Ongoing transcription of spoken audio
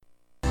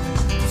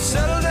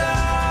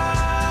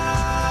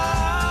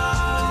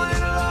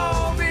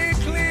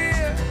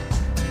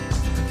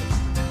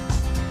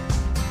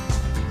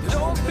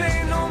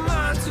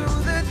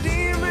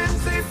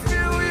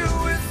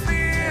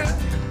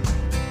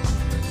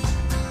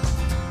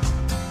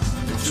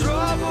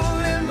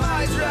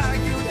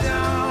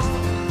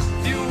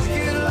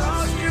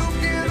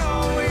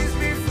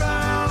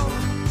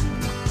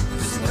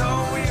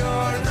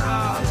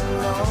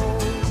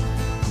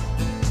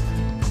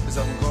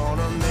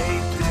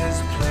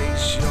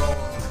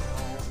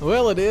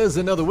Well, it is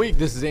another week.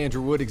 This is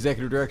Andrew Wood,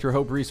 Executive Director of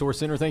Hope Resource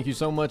Center. Thank you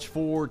so much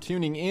for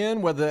tuning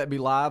in, whether that be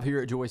live here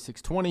at Joy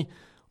 620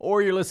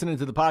 or you're listening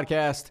to the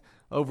podcast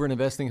over at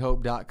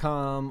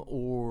investinghope.com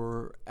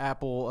or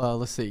Apple,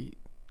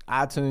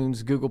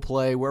 iTunes, Google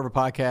Play, wherever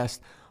podcasts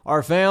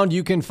are found.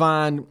 You can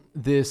find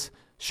this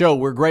show.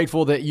 We're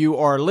grateful that you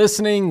are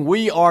listening.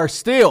 We are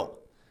still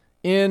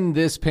in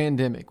this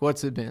pandemic.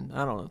 What's it been?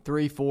 I don't know,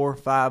 3, 4,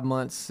 5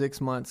 months,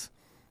 6 months.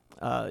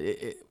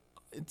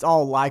 It's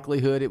all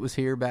likelihood it was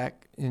here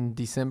back in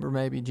December,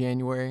 maybe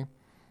January.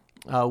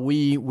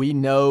 We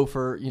know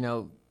for,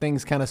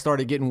 things kind of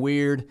started getting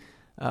weird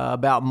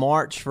about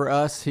March for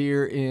us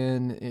here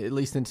at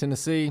least in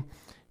Tennessee.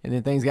 And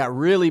then things got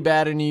really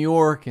bad in New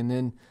York. And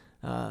then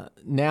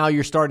now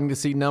you're starting to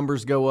see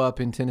numbers go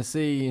up in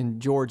Tennessee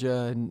and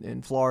Georgia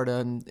and Florida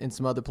and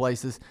some other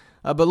places.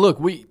 But look,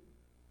 we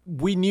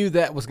knew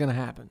that was going to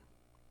happen.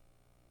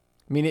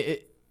 I mean,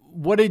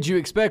 what did you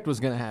expect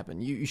was going to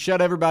happen? You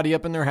shut everybody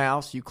up in their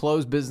house. You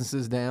close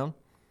businesses down.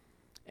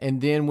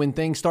 And then when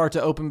things start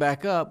to open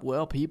back up,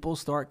 well, people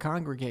start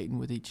congregating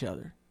with each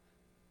other.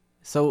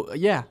 So,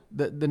 yeah,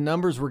 the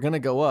numbers were going to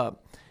go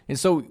up. And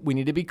so we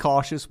need to be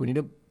cautious. We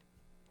need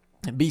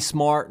to be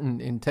smart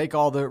and take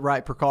all the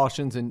right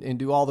precautions and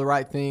do all the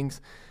right things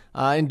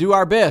and do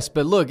our best.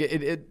 But look,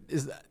 it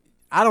is.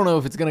 I don't know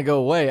if it's going to go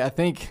away. I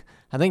think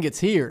it's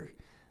here.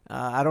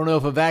 I don't know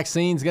if a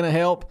vaccine's going to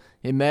help.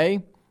 It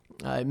may.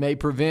 It may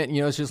prevent,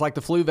 it's just like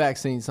the flu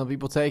vaccine. Some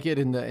people take it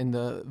and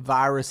the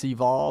virus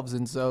evolves.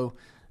 And so,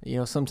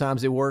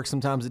 sometimes it works,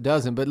 sometimes it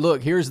doesn't. But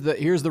look, here's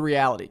the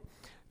reality.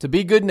 To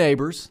be good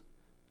neighbors,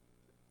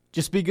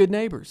 just be good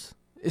neighbors.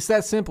 It's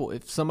that simple.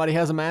 If somebody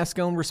has a mask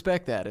on,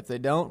 respect that. If they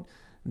don't,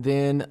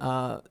 then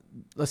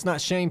let's not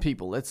shame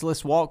people.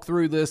 Let's walk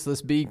through this.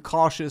 Let's be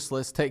cautious.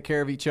 Let's take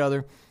care of each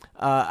other.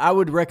 I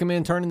would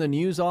recommend turning the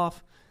news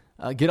off.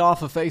 Get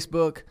off of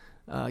Facebook.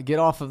 Get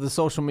off of the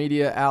social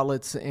media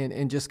outlets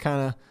and just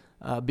kind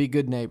of be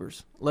good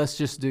neighbors. Let's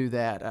just do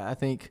that. I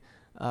think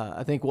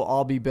we'll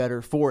all be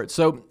better for it.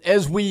 So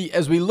as we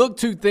look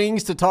to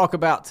things to talk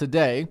about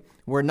today,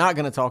 we're not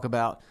going to talk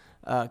about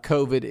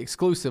COVID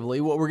exclusively.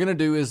 What we're going to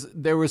do is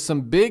there was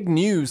some big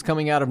news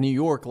coming out of New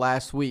York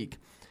last week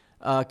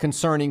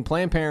concerning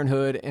Planned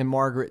Parenthood and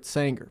Margaret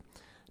Sanger.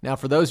 Now,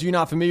 for those of you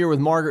not familiar with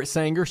Margaret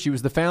Sanger, she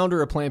was the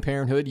founder of Planned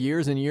Parenthood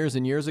years and years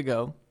and years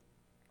ago.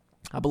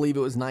 I believe it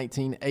was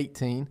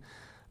 1918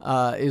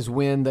 is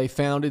when they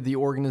founded the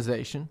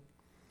organization,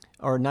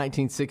 or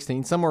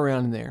 1916, somewhere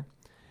around in there.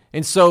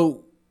 And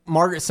so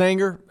Margaret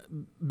Sanger,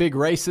 big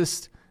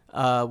racist,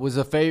 was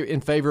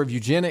in favor of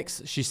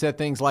eugenics. She said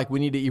things like, we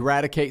need to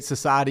eradicate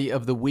society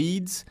of the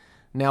weeds.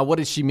 Now, what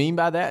did she mean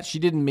by that? She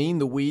didn't mean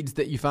the weeds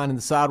that you find in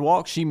the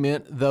sidewalk. She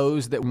meant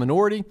those that were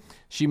minority.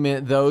 She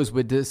meant those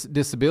with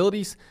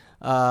disabilities.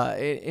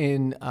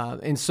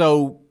 And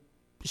so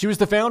she was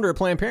the founder of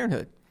Planned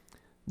Parenthood.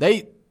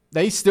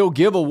 They still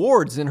give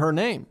awards in her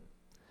name.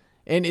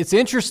 And it's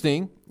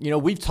interesting,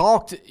 we've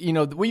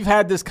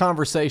had this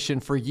conversation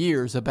for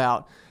years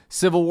about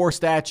Civil War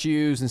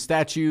statues and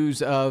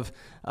statues of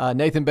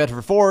Nathan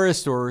Bedford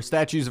Forrest or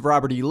statues of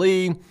Robert E.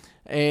 Lee.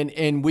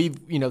 And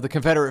we've, the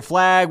Confederate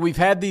flag, we've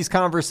had these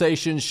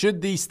conversations.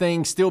 Should these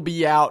things still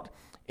be out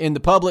in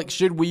the public?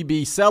 Should we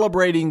be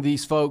celebrating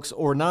these folks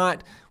or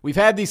not? We've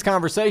had these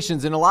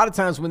conversations. And a lot of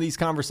times when these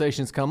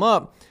conversations come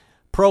up,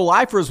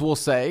 pro-lifers will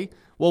say,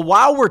 well,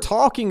 while we're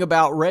talking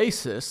about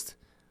racist,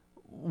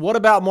 what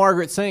about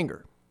Margaret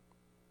Sanger?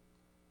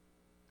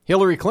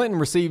 Hillary Clinton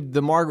received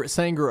the Margaret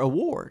Sanger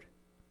Award.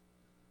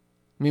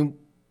 I mean,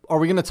 are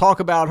we going to talk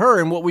about her?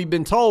 And what we've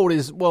been told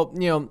is, well,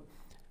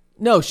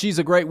 no, she's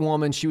a great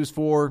woman. She was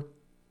for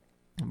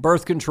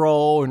birth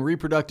control and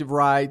reproductive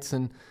rights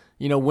and,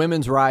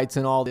 women's rights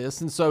and all this.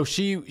 And so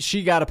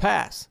she got a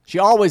pass. She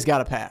always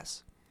got a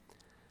pass.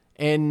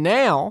 And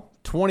now,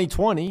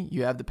 2020,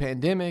 you have the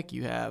pandemic,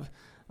 you have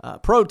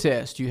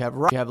protests, you have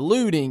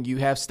looting, you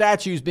have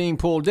statues being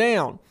pulled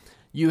down,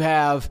 you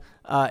have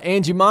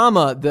Aunt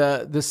Mama,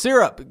 the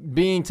syrup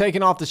being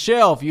taken off the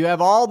shelf. You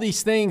have all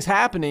these things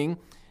happening,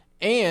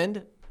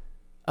 and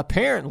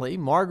apparently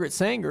Margaret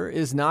Sanger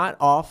is not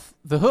off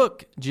the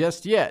hook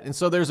just yet. And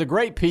so there's a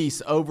great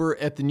piece over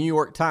at the New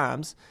York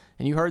Times,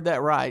 and you heard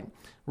that right,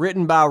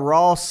 written by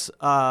Ross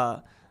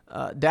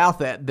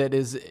Douthat. That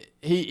is,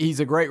 he's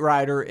a great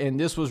writer, and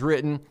this was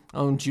written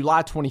on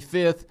July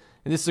 25th.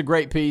 And this is a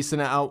great piece,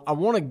 and I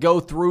want to go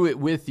through it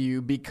with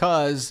you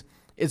because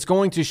it's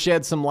going to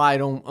shed some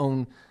light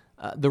on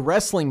the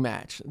wrestling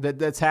match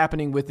that's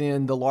happening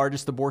within the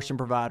largest abortion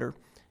provider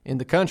in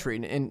the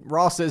country. And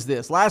Ross says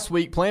this: last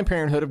week, Planned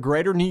Parenthood of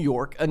Greater New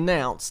York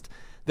announced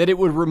that it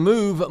would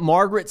remove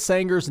Margaret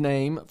Sanger's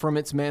name from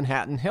its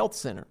Manhattan Health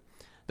Center.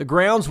 The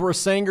grounds were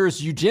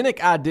Sanger's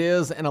eugenic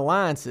ideas and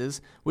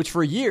alliances, which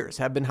for years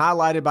have been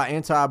highlighted by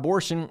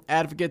anti-abortion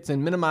advocates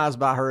and minimized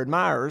by her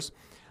admirers.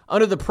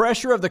 Under the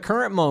pressure of the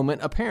current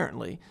moment,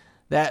 apparently,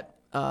 that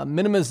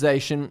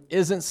minimization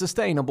isn't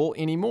sustainable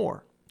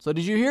anymore. So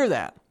did you hear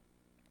that?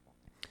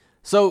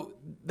 So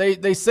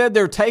they said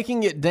they're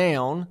taking it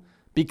down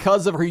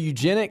because of her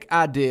eugenic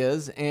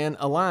ideas and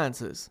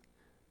alliances.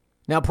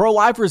 Now,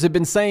 pro-lifers have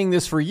been saying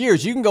this for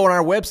years. You can go on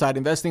our website,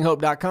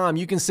 investinghope.com.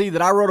 You can see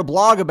that I wrote a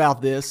blog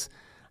about this,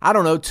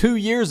 2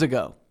 years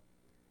ago.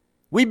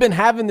 We've been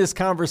having this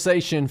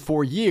conversation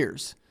for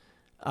years,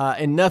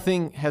 and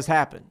nothing has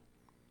happened.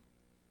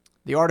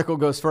 The article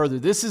goes further.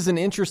 This is an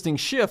interesting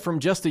shift from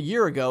just a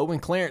year ago when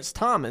Clarence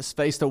Thomas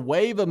faced a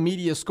wave of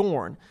media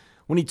scorn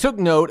when he took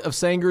note of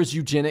Sanger's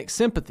eugenic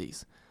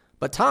sympathies.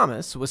 But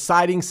Thomas was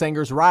citing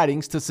Sanger's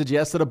writings to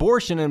suggest that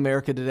abortion in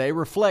America today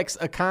reflects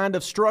a kind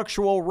of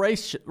structural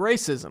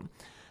racism,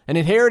 an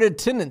inherited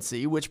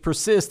tendency which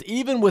persists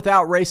even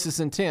without racist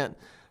intent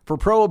for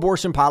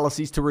pro-abortion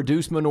policies to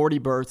reduce minority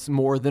births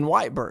more than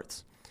white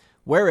births.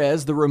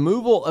 Whereas the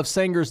removal of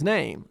Sanger's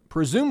name,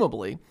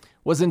 presumably,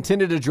 was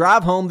intended to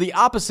drive home the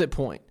opposite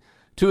point,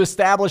 to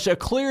establish a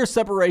clear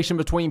separation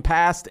between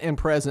past and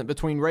present,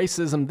 between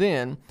racism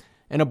then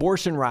and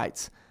abortion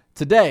rights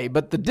today.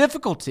 But the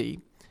difficulty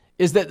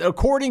is that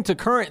according to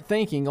current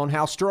thinking on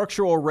how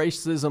structural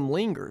racism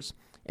lingers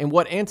and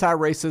what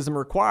anti-racism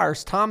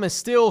requires, Thomas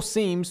still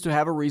seems to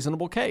have a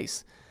reasonable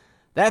case.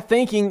 That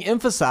thinking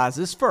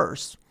emphasizes,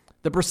 first,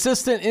 the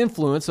persistent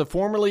influence of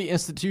formerly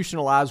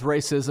institutionalized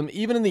racism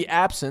even in the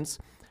absence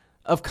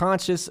of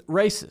conscious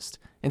racist.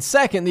 And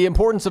second, the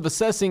importance of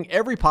assessing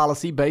every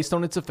policy based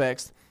on its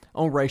effects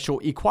on racial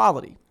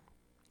equality.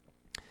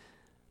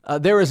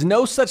 There is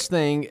no such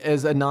thing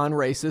as a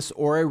non-racist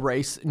or a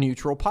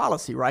race-neutral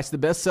policy, writes the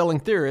best-selling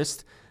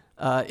theorist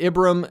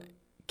Ibram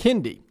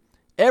Kendi.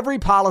 Every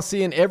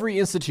policy in every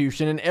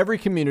institution, in every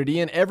community,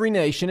 in every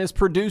nation is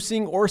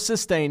producing or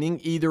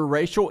sustaining either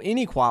racial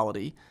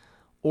inequality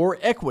or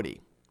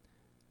equity.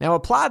 Now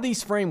apply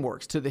these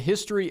frameworks to the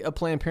history of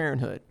Planned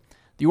Parenthood.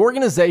 The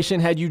organization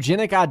had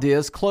eugenic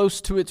ideas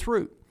close to its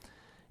root.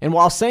 And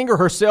while Sanger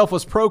herself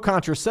was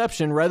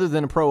pro-contraception rather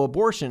than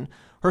pro-abortion,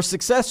 her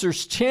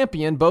successors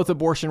championed both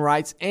abortion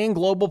rights and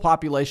global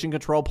population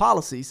control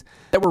policies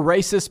that were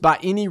racist by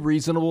any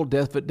reasonable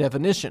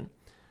definition.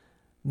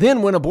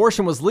 Then, when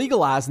abortion was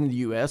legalized in the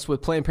U.S.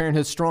 with Planned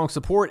Parenthood's strong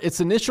support,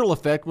 its initial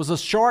effect was a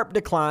sharp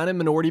decline in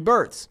minority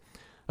births.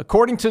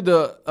 According to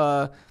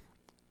the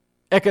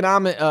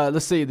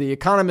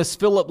economist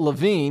Philip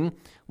Levine,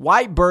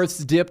 white births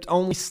dipped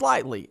only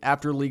slightly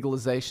after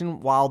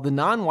legalization, while the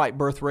non-white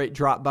birth rate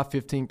dropped by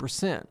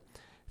 15%.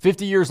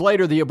 50 years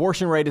later, the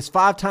abortion rate is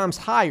 5 times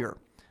higher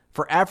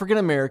for African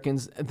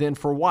Americans than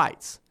for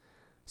whites.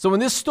 So in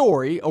this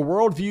story, a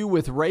worldview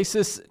with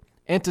racist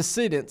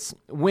antecedents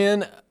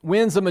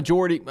wins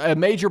a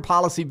major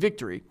policy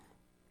victory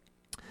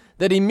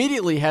that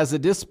immediately has a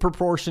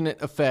disproportionate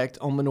effect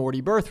on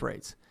minority birth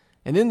rates.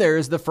 And then there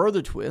is the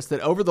further twist that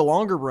over the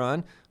longer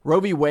run, Roe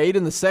v. Wade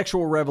and the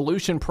sexual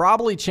revolution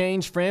probably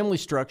changed family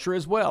structure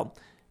as well,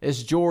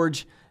 as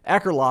George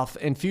Akerlof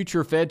and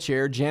future Fed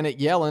Chair Janet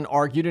Yellen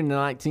argued in a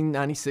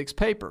 1996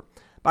 paper.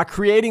 By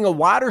creating a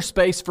wider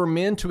space for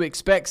men to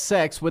expect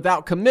sex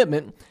without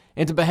commitment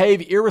and to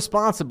behave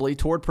irresponsibly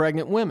toward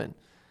pregnant women.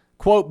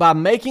 Quote, by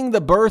making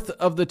the birth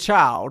of the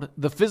child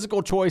the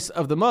physical choice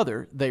of the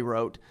mother, they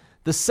wrote,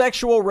 the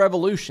sexual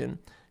revolution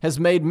has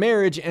made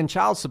marriage and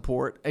child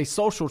support a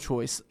social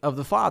choice of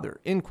the father,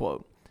 end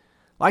quote.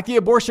 Like the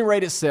abortion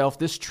rate itself,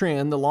 this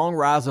trend, the long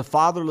rise of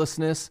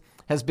fatherlessness,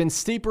 has been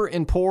steeper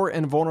in poor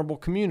and vulnerable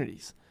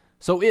communities.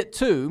 So it,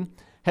 too,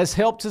 has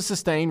helped to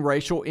sustain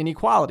racial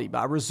inequality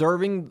by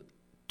reserving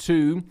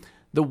to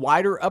the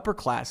wider upper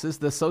classes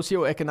the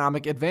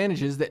socioeconomic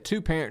advantages that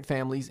two-parent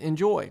families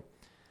enjoy.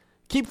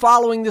 Keep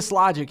following this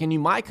logic, and you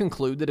might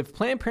conclude that if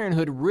Planned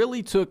Parenthood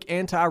really took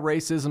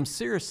anti-racism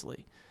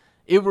seriously,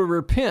 it would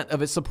repent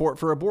of its support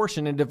for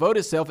abortion and devote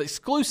itself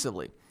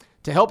exclusively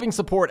to helping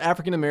support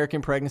African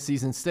American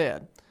pregnancies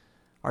instead.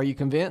 Are you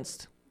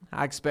convinced?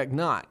 I expect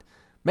not.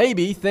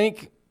 Maybe you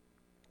think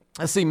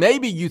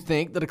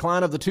the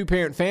decline of the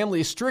two-parent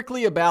family is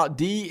strictly about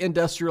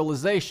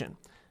deindustrialization.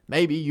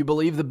 Maybe you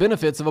believe the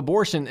benefits of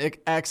abortion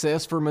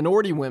access for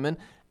minority women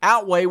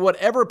outweigh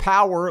whatever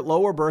power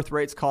lower birth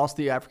rates cost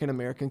the African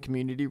American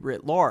community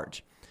writ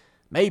large.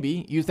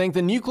 Maybe you think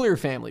the nuclear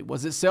family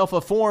was itself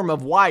a form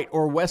of white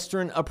or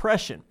Western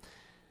oppression,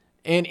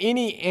 and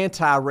any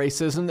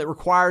anti-racism that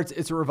requires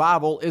its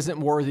revival isn't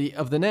worthy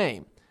of the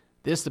name.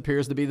 This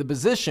appears to be the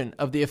position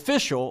of the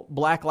official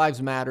Black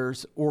Lives Matter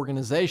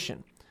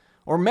organization.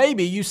 Or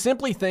maybe you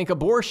simply think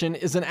abortion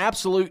is an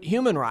absolute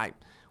human right,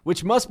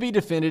 which must be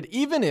defended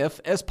even if,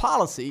 as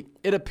policy,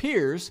 it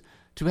appears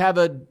to have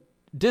a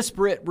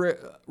disparate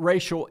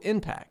racial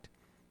impact.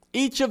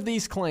 Each of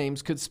these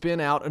claims could spin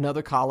out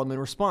another column in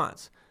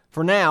response.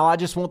 For now, I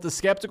just want the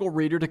skeptical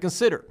reader to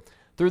consider,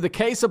 through the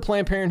case of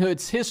Planned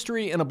Parenthood's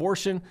history and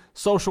abortion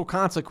social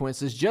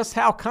consequences, just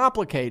how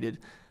complicated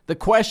the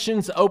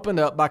questions opened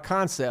up by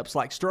concepts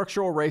like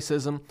structural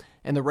racism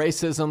and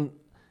the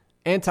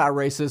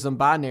anti-racism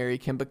binary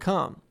can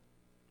become.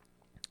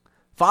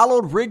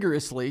 Followed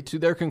rigorously to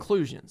their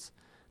conclusions,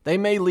 they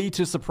may lead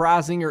to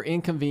surprising or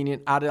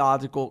inconvenient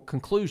ideological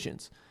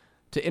conclusions,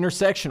 to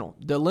intersectional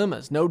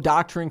dilemmas no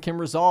doctrine can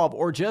resolve,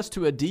 or just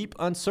to a deep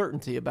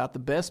uncertainty about the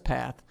best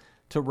path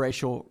to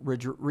racial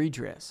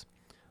redress.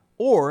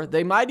 Or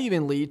they might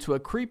even lead to a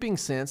creeping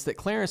sense that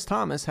Clarence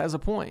Thomas has a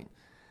point,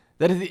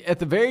 that at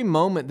the very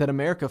moment that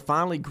America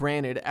finally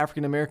granted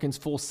African Americans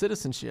full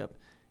citizenship,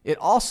 it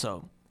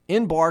also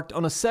embarked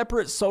on a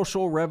separate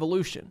social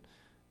revolution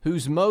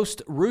whose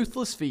most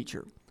ruthless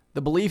feature,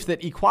 the belief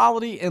that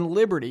equality and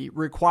liberty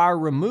require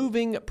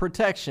removing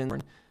protection for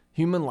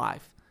human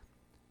life,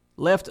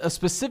 left a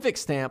specific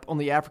stamp on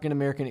the African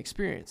American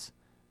experience,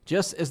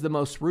 just as the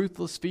most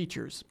ruthless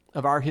features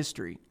of our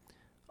history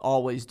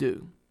always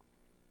do.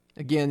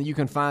 Again, you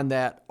can find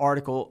that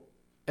article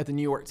at the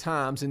New York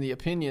Times in the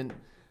opinion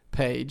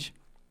page.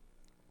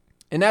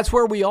 And that's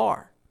where we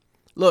are.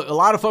 Look, a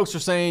lot of folks are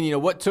saying,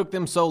 what took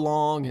them so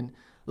long? And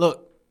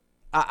look,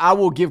 I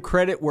will give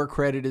credit where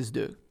credit is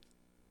due.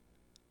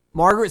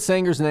 Margaret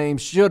Sanger's name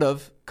should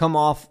have come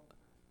off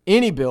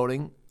any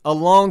building a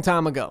long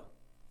time ago.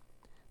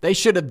 They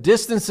should have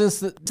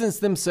distanced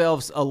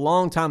themselves a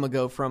long time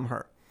ago from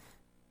her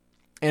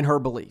and her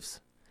beliefs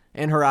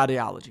and her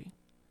ideology.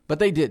 But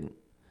they didn't.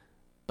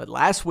 But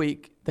last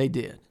week, they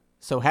did.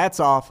 So hats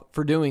off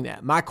for doing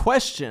that. My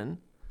question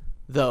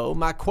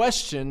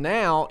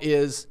now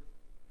is,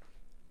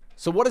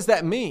 so what does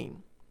that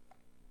mean?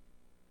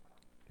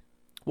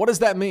 What does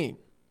that mean?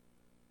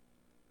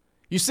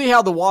 You see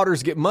how the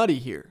waters get muddy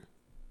here.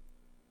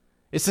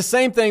 It's the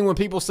same thing when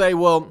people say,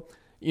 well,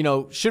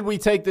 should we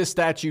take this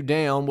statue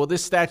down? Well,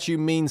 this statue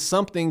means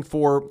something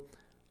for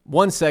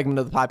one segment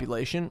of the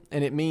population,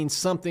 and it means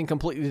something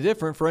completely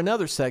different for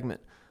another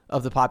segment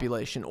of the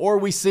population. Or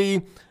we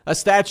see a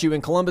statue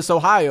in Columbus,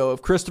 Ohio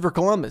of Christopher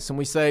Columbus, and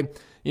we say,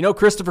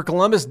 Christopher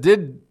Columbus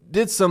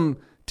did some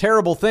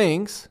terrible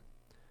things,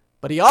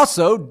 but he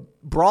also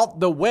brought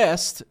the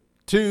West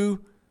to,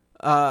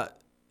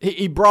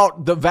 he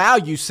brought the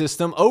value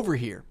system over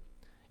here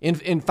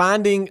in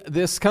finding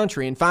this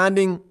country, in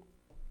finding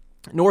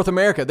North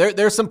America.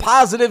 There's some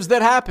positives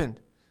that happened.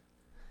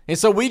 And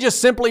so we just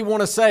simply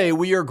want to say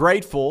we are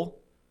grateful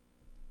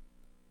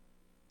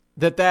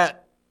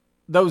that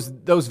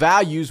those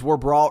values were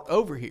brought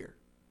over here.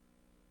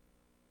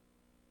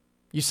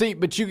 You see,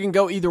 but you can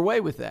go either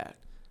way with that.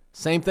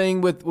 Same thing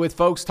with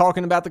folks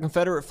talking about the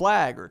Confederate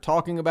flag or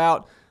talking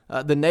about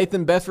the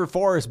Nathan Bedford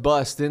Forrest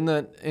bust in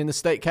the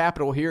state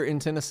capitol here in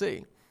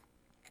Tennessee.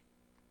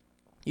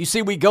 You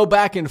see, we go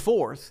back and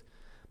forth,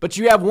 but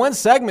you have one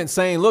segment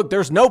saying, look,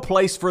 there's no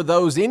place for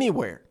those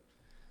anywhere.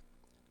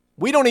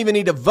 We don't even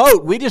need to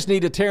vote. We just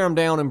need to tear them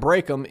down and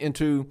break them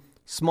into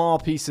small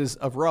pieces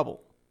of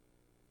rubble.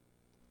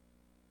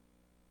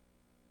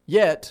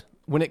 Yet,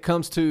 when it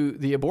comes to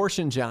the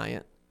abortion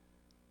giant,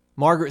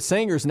 Margaret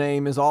Sanger's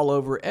name is all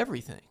over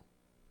everything.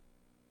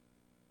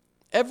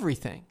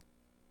 Everything.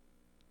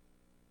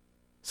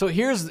 So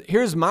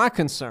here's my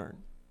concern.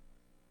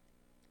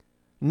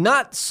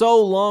 Not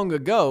so long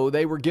ago,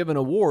 they were given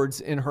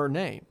awards in her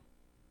name.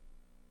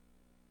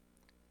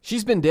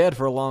 She's been dead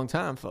for a long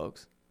time,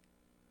 folks.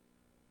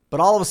 But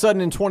all of a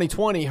sudden in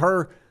 2020,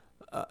 her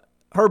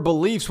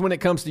beliefs when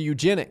it comes to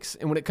eugenics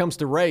and when it comes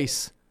to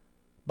race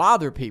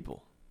bother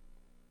people.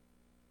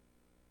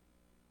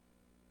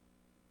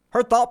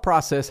 Her thought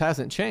process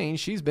hasn't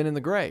changed. She's been in the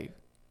grave.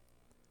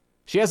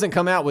 She hasn't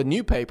come out with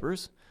new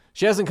papers.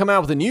 She hasn't come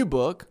out with a new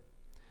book.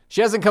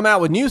 She hasn't come out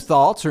with new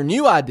thoughts or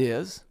new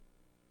ideas.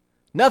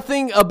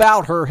 Nothing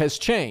about her has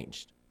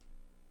changed.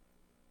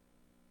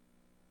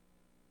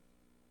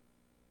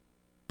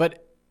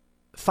 But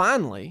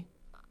finally,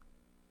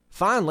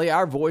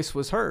 our voice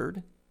was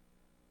heard,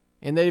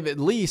 and they've at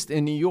least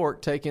in New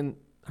York taken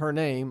her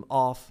name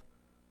off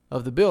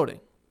of the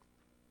building.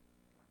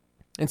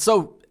 And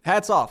so,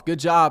 hats off. Good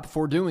job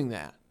for doing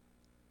that.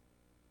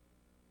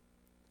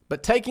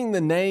 But taking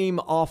the name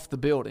off the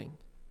building,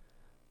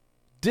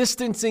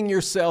 distancing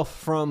yourself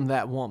from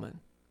that woman,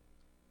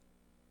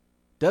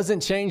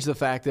 doesn't change the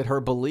fact that her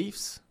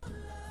beliefs,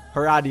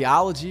 her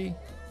ideology,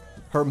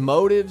 her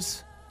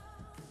motives.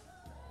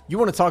 You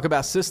want to talk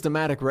about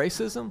systematic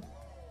racism?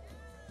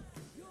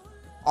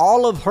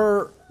 All of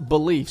her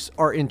beliefs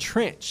are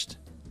entrenched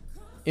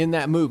in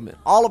that movement.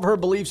 All of her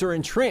beliefs are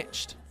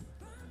entrenched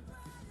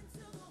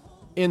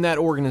in that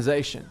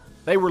organization.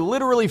 They were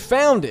literally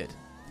founded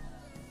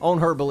on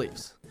her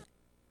beliefs.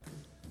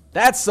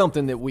 That's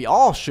something that we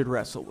all should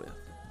wrestle with.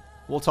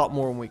 We'll talk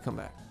more when we come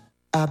back.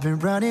 I've been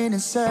running in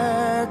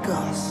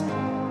circles,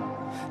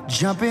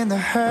 jumping the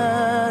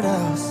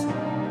hurdles,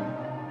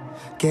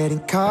 getting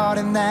caught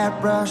in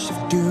that rush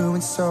of doing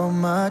so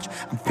much.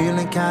 I'm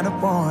feeling kind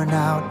of worn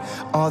out.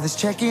 All this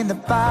checking the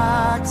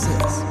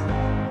boxes,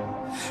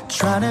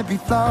 trying to be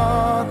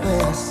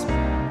flawless,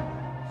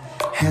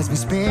 has me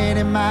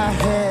spinning my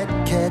head,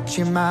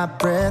 catching my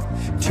breath,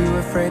 too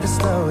afraid to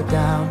slow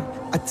down.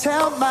 I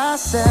tell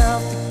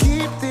myself to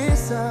keep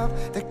this up.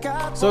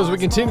 So as we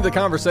continue the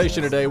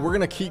conversation today, we're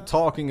going to keep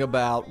talking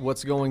about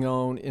what's going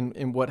on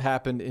in what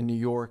happened in New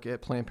York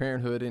at Planned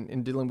Parenthood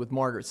and dealing with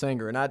Margaret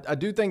Sanger. And I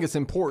do think it's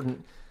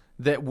important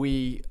that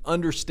we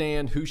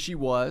understand who she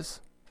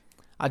was.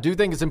 I do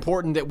think it's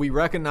important that we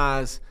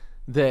recognize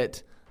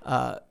that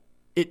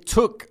it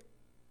took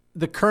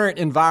the current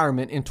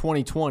environment in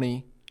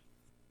 2020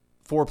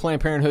 for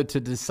Planned Parenthood to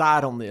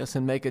decide on this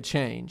and make a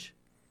change.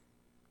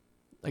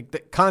 Like, the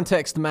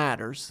context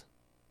matters,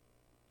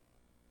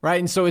 right?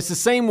 And so it's the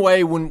same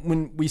way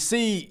when we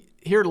see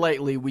here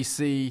lately, we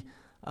see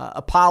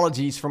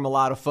apologies from a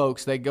lot of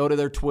folks. They go to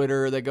their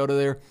Twitter, they go to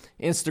their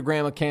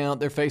Instagram account,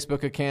 their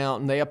Facebook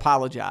account, and they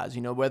apologize.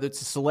 You know, whether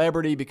it's a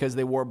celebrity because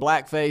they wore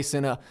blackface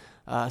in a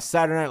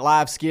Saturday Night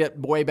Live skit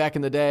way back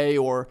in the day,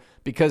 or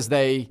because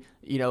they,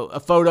 you know, a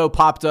photo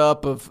popped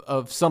up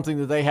of something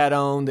that they had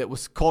owned that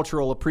was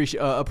cultural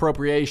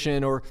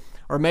appropriation, or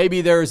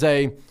maybe there's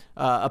a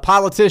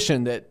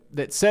politician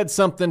that said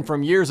something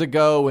from years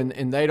ago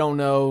and they don't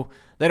know.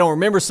 They don't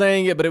remember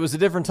saying it, but it was a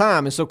different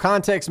time. And so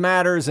context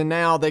matters, and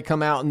now they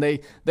come out and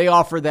they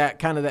offer that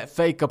kind of that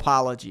fake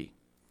apology.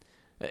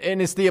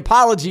 And it's the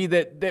apology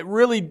that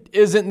really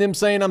isn't them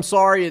saying, I'm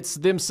sorry. It's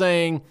them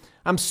saying,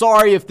 I'm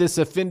sorry if this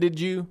offended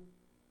you.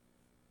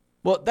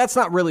 Well, that's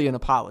not really an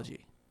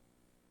apology.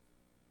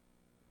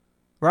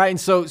 Right? And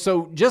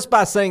so just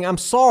by saying, I'm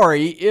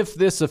sorry if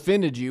this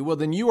offended you, well,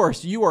 then you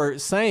are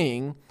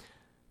saying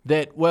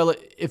that, well,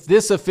 if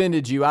this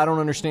offended you, I don't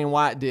understand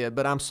why it did,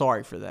 but I'm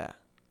sorry for that.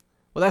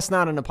 Well, that's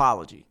not an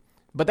apology,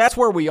 but that's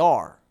where we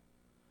are.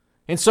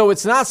 And so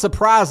it's not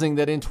surprising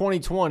that in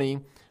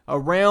 2020,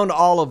 around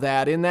all of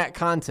that, in that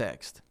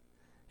context,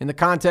 in the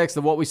context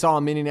of what we saw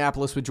in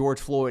Minneapolis with George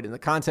Floyd, in the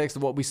context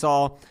of what we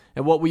saw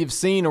and what we've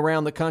seen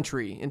around the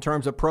country in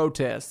terms of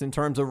protests, in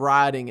terms of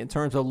rioting, in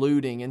terms of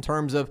looting, in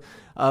terms of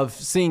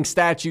seeing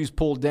statues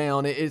pulled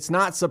down, it's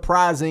not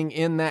surprising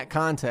in that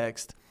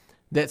context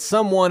that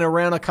someone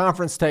around a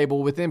conference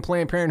table within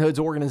Planned Parenthood's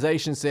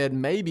organization said,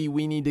 maybe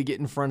we need to get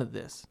in front of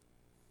this.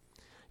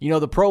 You know,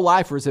 the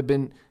pro-lifers have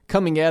been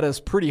coming at us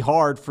pretty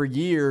hard for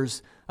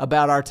years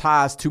about our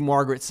ties to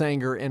Margaret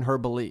Sanger and her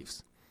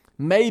beliefs.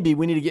 Maybe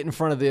we need to get in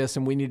front of this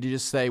and we need to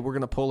just say we're going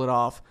to pull it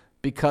off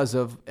because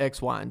of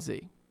X, Y, and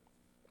Z.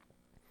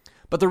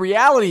 But the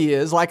reality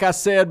is, like I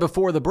said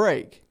before the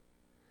break,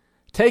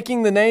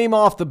 taking the name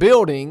off the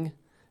building,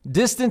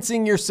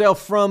 distancing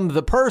yourself from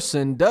the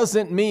person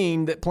doesn't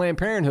mean that Planned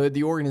Parenthood,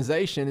 the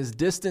organization, is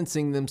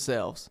distancing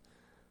themselves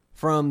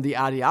from the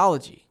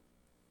ideology,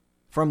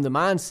 from the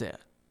mindset,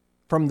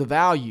 from the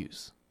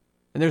values.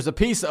 And there's a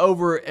piece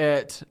over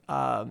at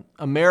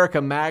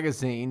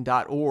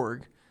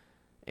americamagazine.org,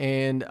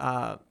 and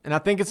I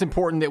think it's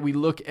important that we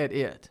look at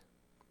it.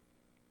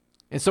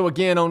 And so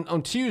again,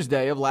 on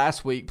Tuesday of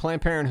last week,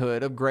 Planned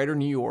Parenthood of Greater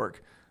New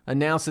York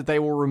announced that they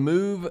will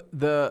remove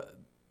the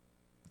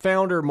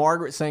founder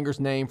Margaret Sanger's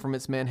name from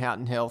its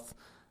Manhattan Health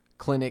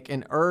Clinic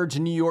and urge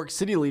New York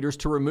City leaders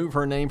to remove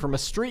her name from a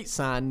street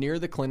sign near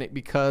the clinic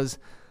because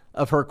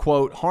of her,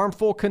 quote,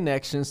 harmful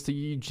connections to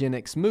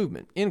eugenics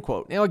movement, end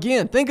quote. Now,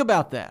 again, think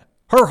about that.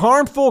 Her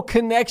harmful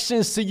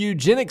connections to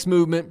eugenics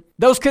movement,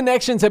 those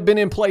connections have been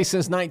in place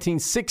since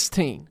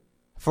 1916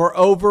 for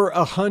over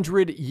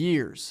 100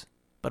 years.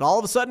 But all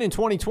of a sudden in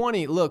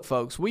 2020, look,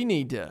 folks, we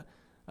need to,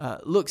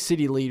 look,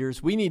 city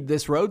leaders, we need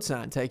this road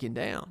sign taken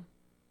down.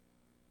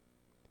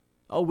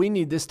 Oh, we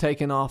need this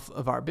taken off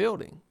of our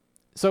building.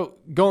 So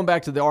going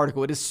back to the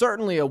article, it is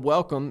certainly a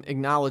welcome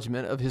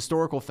acknowledgement of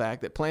historical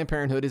fact that Planned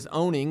Parenthood is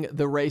owning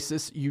the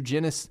racist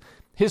eugenist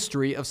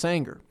history of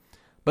Sanger.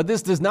 But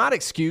this does not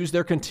excuse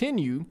their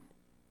continued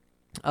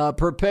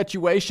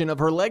perpetuation of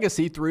her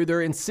legacy through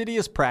their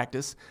insidious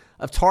practice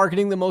of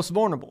targeting the most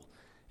vulnerable,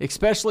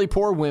 especially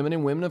poor women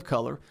and women of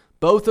color,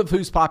 both of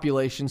whose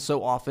populations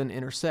so often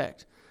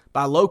intersect,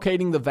 by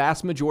locating the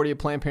vast majority of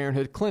Planned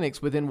Parenthood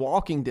clinics within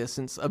walking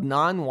distance of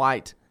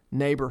non-white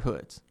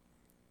neighborhoods.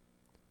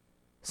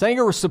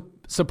 Sanger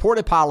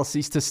supported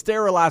policies to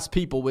sterilize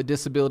people with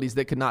disabilities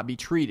that could not be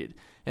treated,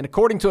 and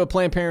according to a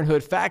Planned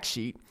Parenthood fact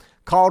sheet,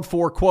 called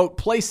for, quote,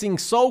 placing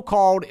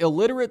so-called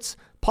illiterates,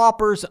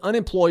 paupers,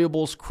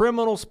 unemployables,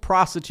 criminals,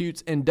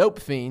 prostitutes, and dope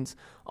fiends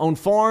on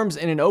farms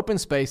and in open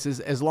spaces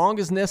as long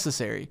as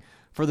necessary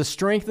for the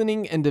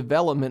strengthening and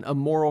development of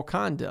moral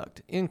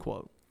conduct, end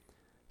quote.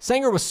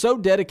 Sanger was so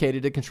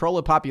dedicated to control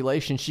a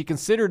population she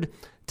considered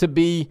to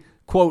be,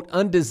 quote,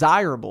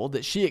 undesirable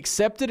that she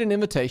accepted an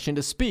invitation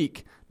to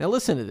speak. Now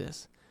listen to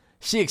this.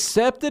 She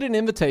accepted an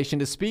invitation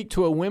to speak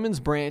to a women's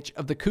branch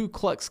of the Ku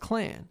Klux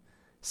Klan,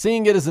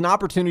 seeing it as an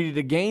opportunity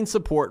to gain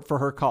support for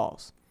her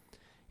cause.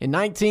 In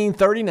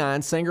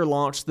 1939, Sanger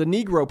launched the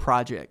Negro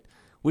Project,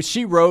 which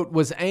she wrote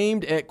was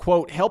aimed at,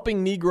 quote,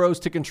 helping Negroes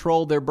to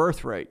control their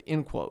birth rate,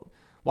 end quote,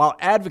 while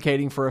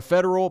advocating for a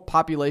federal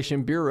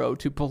population bureau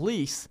to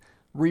police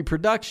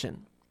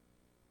reproduction.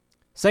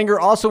 Sanger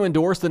also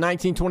endorsed the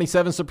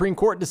 1927 Supreme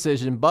Court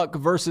decision, Buck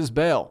versus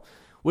Bell,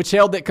 which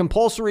held that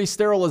compulsory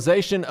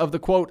sterilization of the,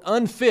 quote,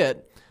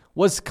 unfit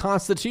was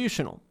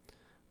constitutional.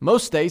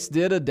 Most states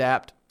did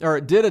adopt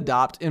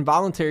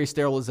involuntary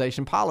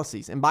sterilization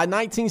policies, and by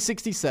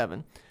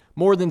 1967,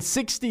 more than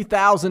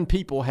 60,000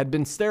 people had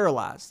been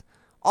sterilized,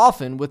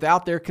 often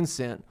without their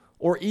consent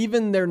or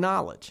even their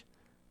knowledge.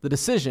 The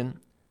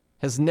decision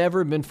has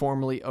never been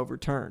formally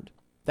overturned.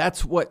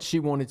 That's what she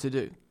wanted to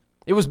do.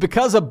 It was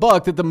because of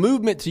Buck that the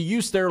movement to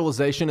use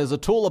sterilization as a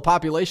tool of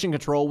population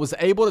control was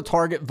able to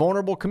target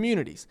vulnerable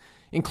communities,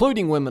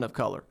 including women of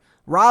color,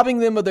 robbing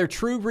them of their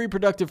true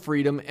reproductive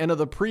freedom and of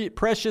the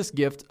precious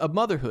gift of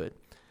motherhood.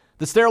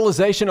 The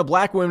sterilization of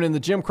black women in the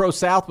Jim Crow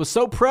South was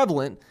so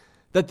prevalent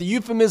that the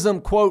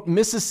euphemism, quote,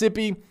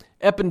 Mississippi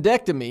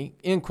appendectomy,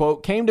 end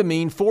quote, came to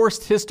mean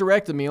forced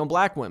hysterectomy on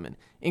black women,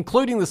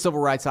 including the civil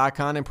rights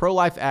icon and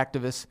pro-life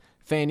activist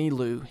Fannie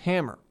Lou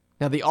Hamer.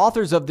 Now, the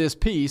authors of this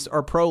piece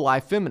are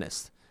pro-life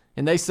feminists,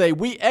 and they say,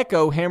 we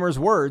echo Hamer's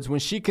words when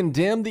she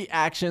condemned the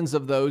actions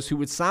of those who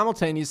would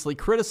simultaneously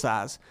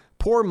criticize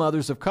poor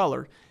mothers of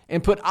color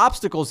and put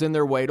obstacles in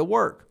their way to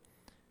work.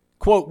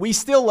 Quote, we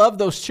still love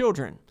those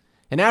children,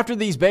 and after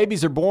these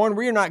babies are born,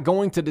 we are not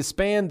going to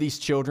disband these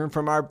children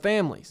from our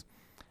families.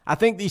 I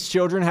think these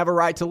children have a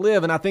right to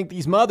live, and I think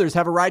these mothers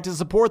have a right to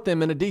support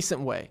them in a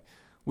decent way.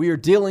 We are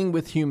dealing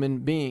with human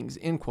beings,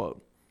 end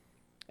quote.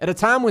 At a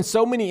time when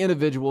so many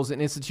individuals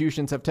and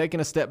institutions have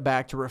taken a step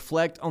back to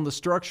reflect on the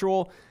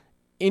structural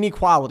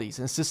inequalities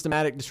and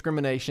systematic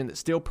discrimination that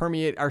still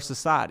permeate our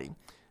society,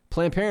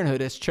 Planned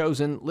Parenthood has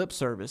chosen lip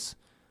service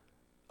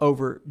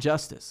over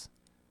justice.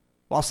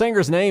 While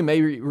Sanger's name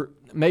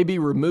may be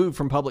removed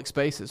from public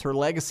spaces, her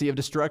legacy of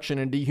destruction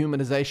and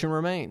dehumanization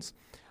remains.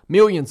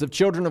 Millions of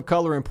children of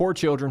color and poor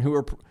children who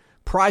are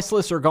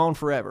priceless are gone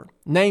forever,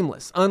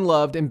 nameless,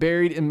 unloved, and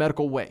buried in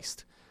medical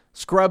waste.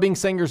 Scrubbing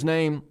Sanger's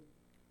name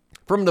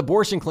from the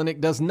abortion clinic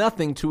does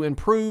nothing to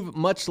improve,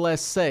 much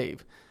less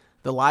save,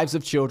 the lives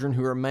of children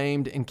who are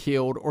maimed and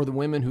killed, or the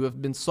women who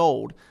have been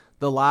sold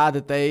the lie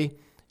that they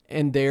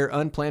and their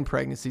unplanned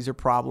pregnancies are a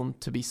problem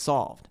to be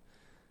solved.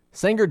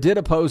 Sanger did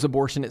oppose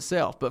abortion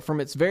itself, but from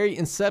its very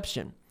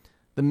inception,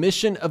 the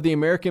mission of the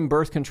American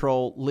Birth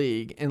Control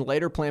League and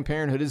later Planned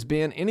Parenthood has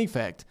been, in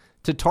effect,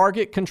 to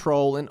target,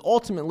 control, and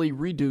ultimately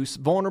reduce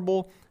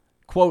vulnerable,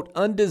 quote,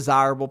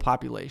 undesirable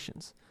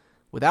populations.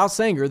 Without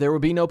Sanger, there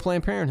would be no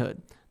Planned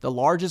Parenthood, the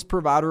largest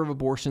provider of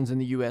abortions in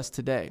the U.S.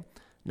 today.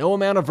 No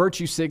amount of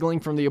virtue signaling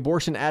from the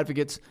abortion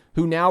advocates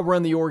who now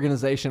run the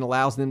organization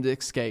allows them to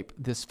escape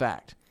this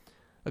fact.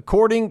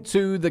 According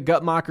to the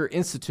Guttmacher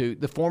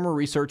Institute, the former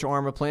research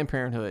arm of Planned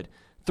Parenthood,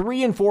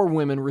 3 in 4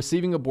 women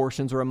receiving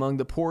abortions are among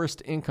the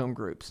poorest income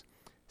groups.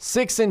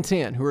 6 in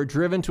 10 who are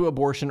driven to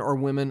abortion are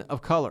women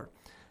of color.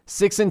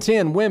 6 in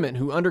 10 women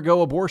who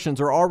undergo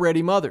abortions are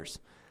already mothers.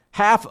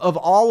 Half of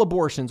all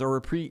abortions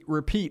are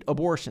repeat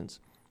abortions.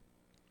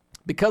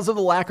 Because of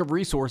the lack of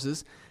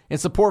resources and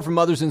support from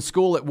mothers in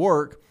school, at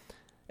work,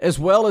 as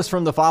well as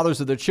from the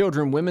fathers of their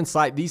children, women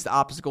cite these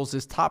obstacles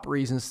as top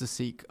reasons to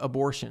seek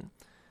abortion.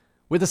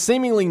 With a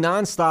seemingly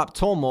nonstop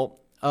tumult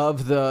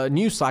of the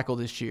news cycle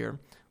this year,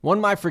 one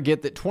might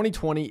forget that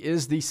 2020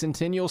 is the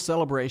centennial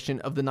celebration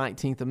of the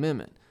 19th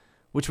Amendment,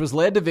 which was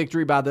led to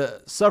victory by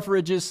the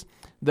suffragists,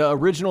 the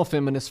original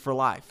feminists for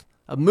life,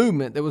 a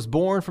movement that was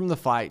born from the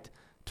fight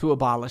to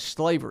abolish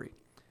slavery.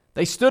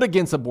 They stood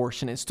against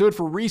abortion and stood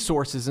for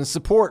resources and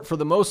support for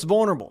the most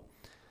vulnerable.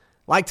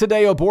 Like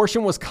today,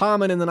 abortion was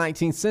common in the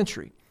 19th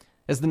century.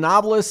 As the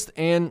novelist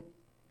and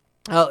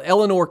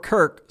Eleanor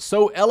Kirk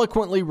so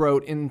eloquently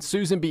wrote in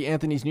Susan B.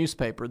 Anthony's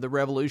newspaper, The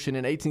Revolution,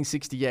 in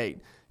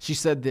 1868, she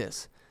said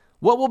this,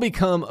 "What will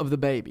become of the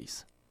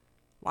babies?"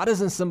 Why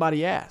doesn't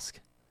somebody ask?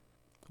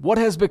 What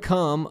has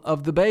become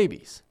of the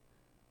babies?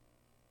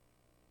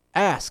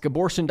 Ask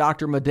abortion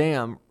doctor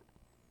Madame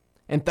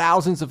and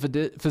thousands of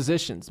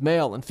physicians,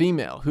 male and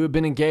female, who have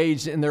been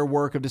engaged in their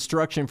work of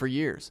destruction for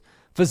years.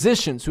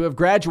 Physicians who have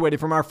graduated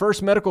from our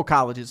first medical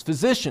colleges.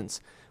 Physicians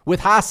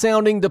with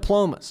high-sounding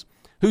diplomas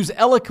whose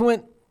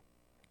eloquent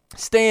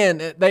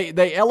stand,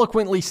 they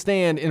eloquently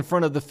stand in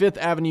front of the Fifth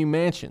Avenue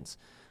mansions,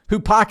 who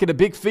pocket a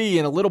big fee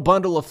and a little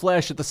bundle of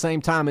flesh at the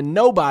same time, and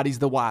nobody's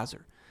the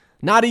wiser.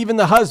 Not even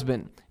the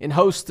husband in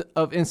host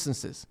of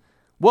instances.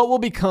 What will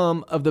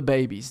become of the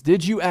babies?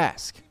 Did you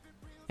ask?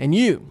 And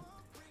you?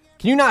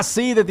 Can you not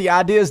see that the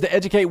idea is to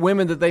educate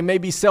women that they may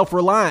be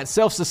self-reliant,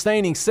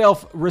 self-sustaining,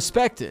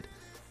 self-respected?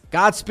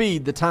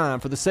 Godspeed the time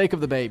for the sake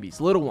of the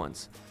babies, little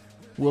ones,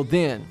 will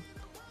then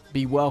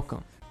be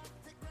welcome.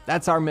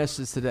 That's our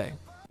message today.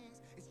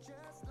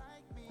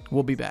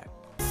 We'll be back.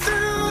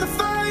 Through the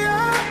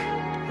fire,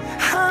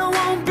 I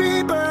won't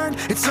be burned.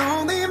 It's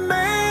only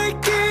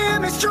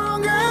making me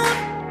stronger,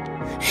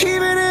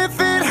 even if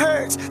it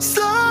hurts.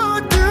 So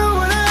do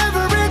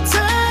whatever it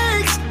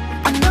takes.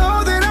 I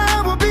know that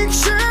I will be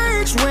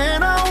changed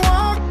when I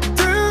walk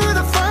through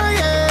the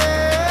fire.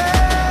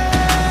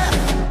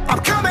 I'm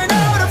coming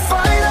out a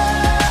fighter.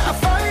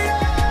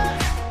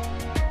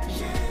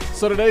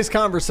 So today's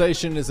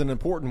conversation is an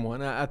important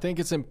one. I think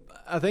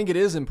it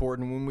is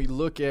important when we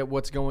look at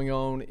what's going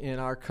on in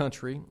our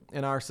country,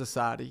 in our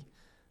society,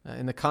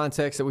 in the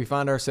context that we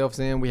find ourselves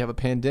in. We have a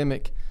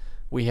pandemic,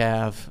 we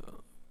have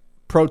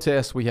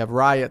protests, we have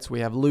riots, we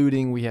have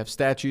looting, we have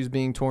statues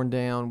being torn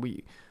down,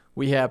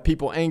 we have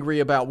people angry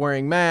about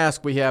wearing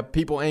masks, we have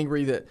people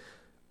angry that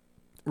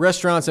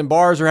restaurants and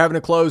bars are having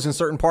to close in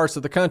certain parts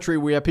of the country,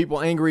 we have people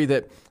angry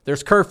that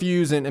there's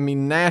curfews,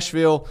 and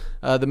Nashville,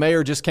 the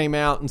mayor just came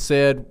out and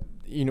said,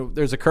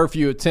 there's a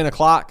curfew at 10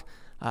 o'clock.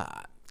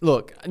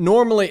 Look,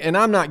 normally, and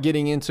I'm not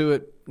getting into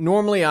it,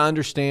 normally I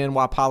understand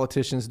why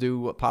politicians do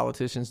what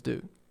politicians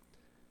do.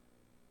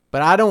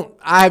 But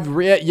I've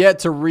yet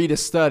to read a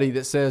study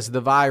that says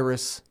the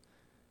virus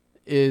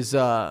is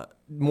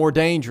more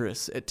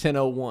dangerous at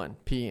 10:01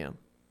 p.m.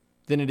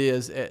 than it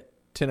is at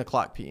 10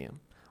 o'clock p.m.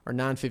 or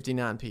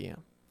 9:59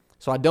 p.m.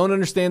 So I don't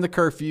understand the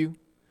curfew,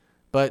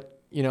 but,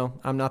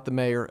 I'm not the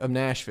mayor of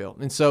Nashville.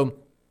 And so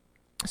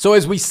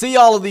as we see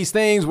all of these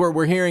things where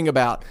we're hearing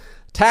about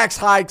tax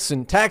hikes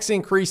and tax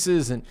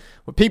increases and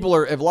when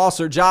people have lost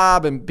their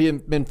job and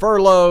been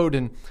furloughed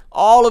and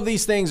all of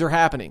these things are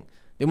happening,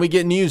 then we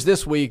get news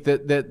this week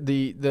that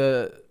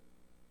the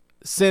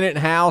Senate and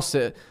House,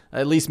 at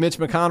least Mitch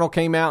McConnell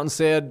came out and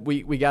said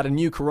we got a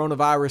new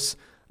coronavirus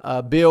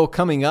bill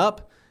coming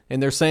up,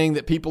 and they're saying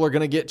that people are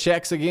going to get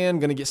checks again,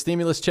 going to get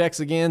stimulus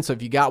checks again. So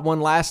if you got one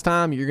last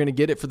time, you're going to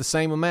get it for the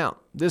same amount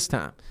this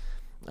time.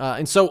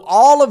 And so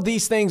all of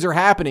these things are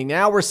happening.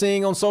 Now we're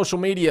seeing on social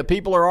media,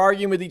 people are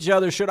arguing with each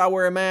other, should I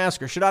wear a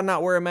mask or should I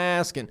not wear a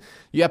mask? And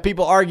you have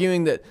people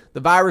arguing that the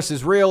virus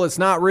is real, it's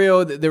not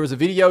real. There was a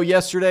video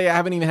yesterday, I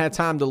haven't even had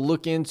time to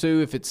look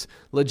into if it's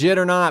legit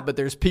or not, but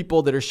there's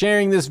people that are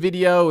sharing this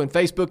video and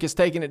Facebook is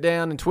taking it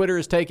down and Twitter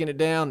is taking it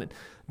down. And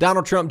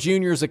Donald Trump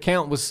Jr.'s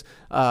account was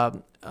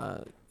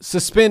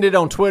suspended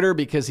on Twitter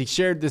because he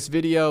shared this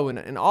video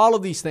and all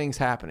of these things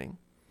happening.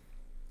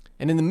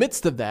 And in the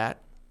midst of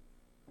that,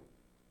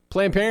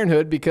 Planned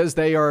Parenthood, because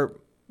they are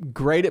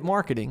great at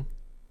marketing,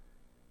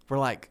 we're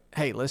like,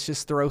 hey, let's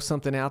just throw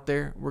something out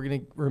there. We're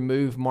going to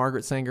remove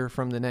Margaret Sanger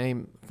from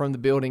the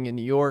building in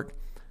New York.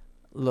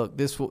 Look,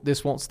 this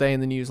won't stay in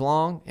the news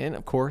long. And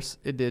of course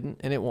it didn't,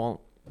 and it won't.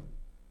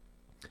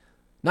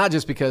 Not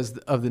just because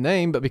of the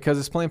name, but because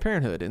it's Planned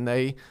Parenthood and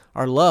they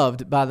are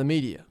loved by the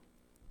media.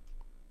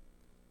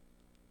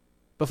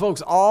 But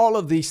folks, all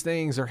of these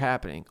things are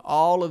happening.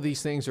 All of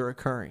these things are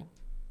occurring.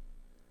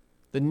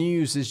 The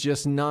news is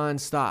just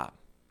nonstop.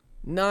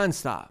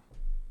 Nonstop.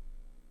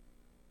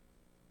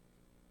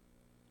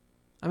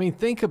 I mean,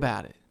 think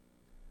about it.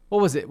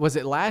 What was it? Was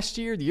it last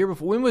year? The year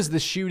before? When was the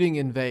shooting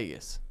in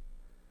Vegas?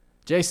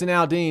 Jason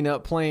Aldean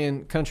up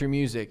playing country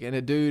music, and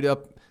a dude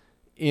up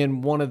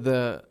in one of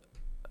the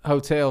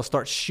hotels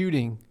starts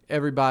shooting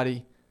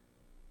everybody.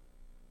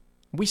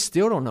 We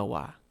still don't know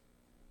why.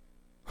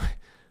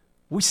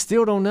 We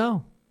still don't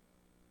know.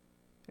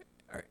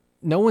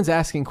 No one's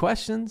asking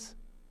questions.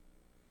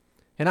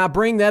 And I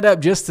bring that up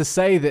just to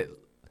say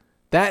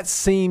that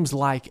seems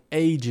like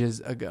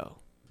ages ago.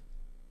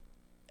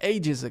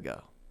 Ages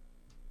ago.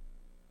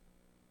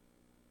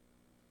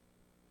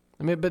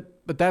 I mean,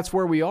 but that's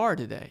where we are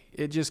today.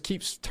 It just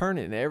keeps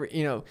turning.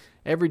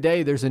 Every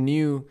day there's a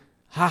new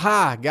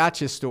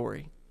gotcha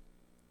story.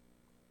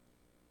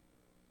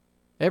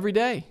 Every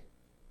day.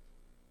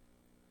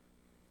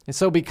 And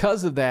so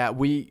because of that,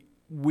 we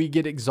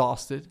get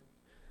exhausted.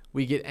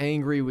 We get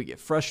angry, we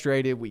get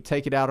frustrated, we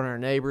take it out on our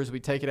neighbors,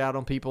 we take it out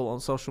on people on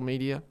social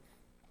media.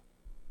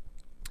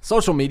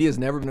 Social media has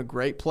never been a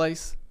great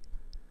place,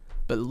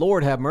 but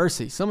Lord have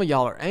mercy, some of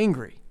y'all are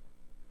angry.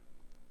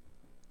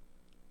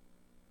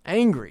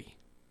 Angry.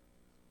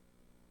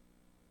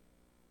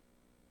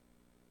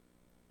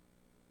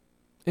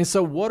 And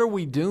so what are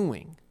we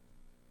doing?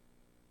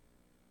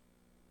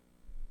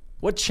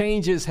 What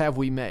changes have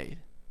we made?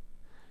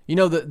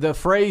 The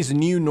phrase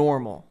new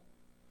normal.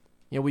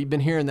 We've been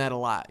hearing that a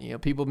lot.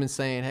 People have been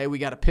saying, hey, we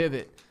got to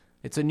pivot.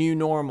 It's a new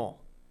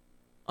normal.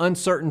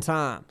 Uncertain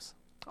times.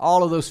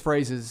 All of those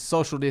phrases,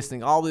 social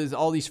distancing, all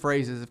these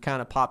phrases have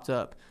kind of popped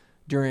up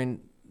during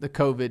the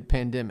COVID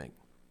pandemic.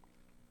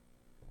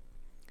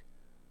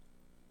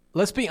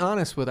 Let's be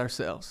honest with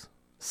ourselves.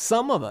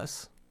 Some of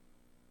us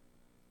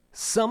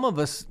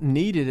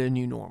needed a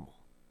new normal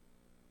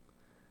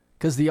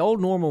because the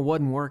old normal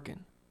wasn't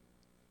working.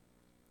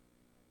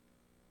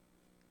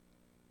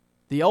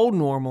 The old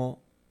normal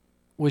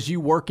was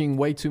you working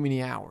way too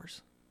many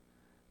hours.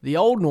 The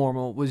old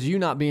normal was you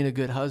not being a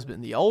good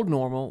husband. The old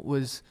normal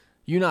was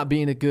you not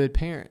being a good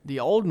parent. The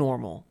old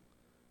normal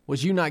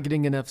was you not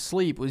getting enough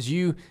sleep, was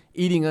you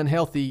eating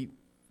unhealthy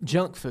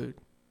junk food.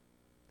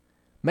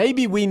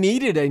 Maybe we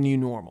needed a new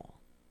normal.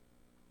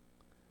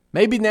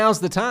 Maybe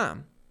now's the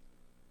time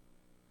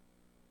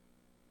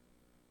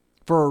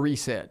for a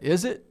reset.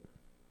 Is it?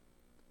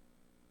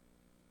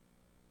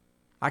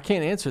 I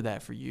can't answer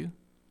that for you.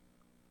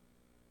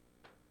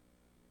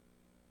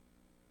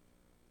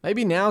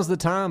 Maybe now's the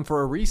time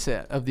for a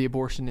reset of the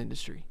abortion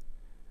industry.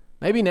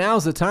 Maybe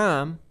now's the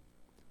time.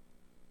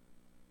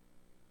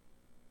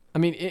 I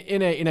mean,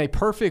 in a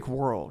perfect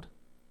world,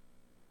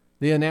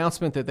 the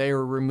announcement that they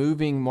are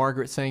removing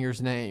Margaret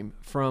Sanger's name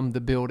from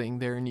the building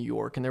there in New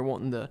York and they're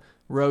wanting the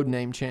road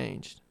name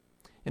changed.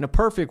 In a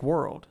perfect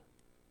world,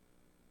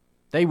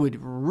 they would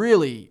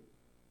really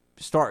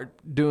start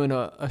doing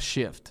a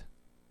shift.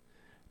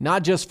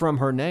 Not just from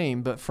her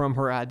name, but from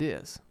her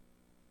ideas.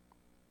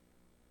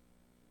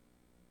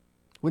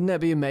 Wouldn't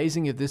that be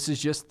amazing if this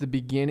is just the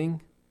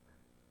beginning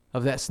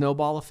of that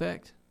snowball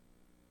effect?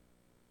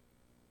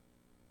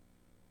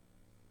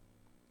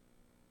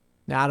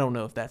 Now, I don't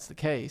know if that's the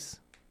case,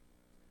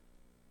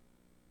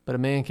 but a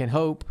man can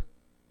hope.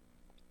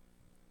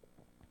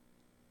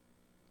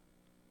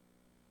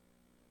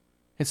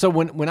 And so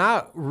when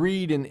I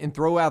read and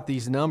throw out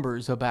these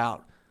numbers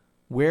about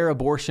where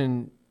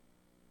abortion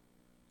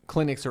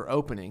clinics are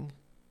opening,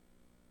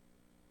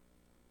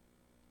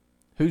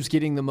 who's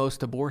getting the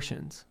most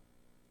abortions?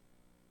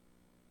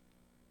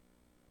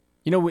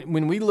 You know,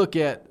 when we look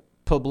at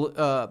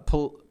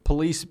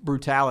police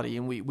brutality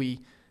and we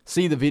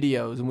see the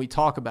videos and we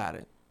talk about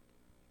it,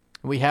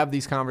 and we have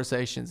these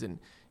conversations and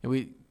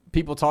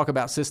people talk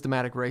about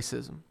systematic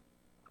racism.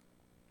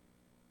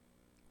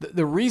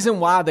 The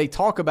reason why they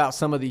talk about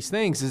some of these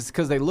things is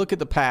because they look at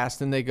the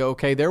past and they go,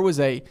 okay, there was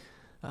in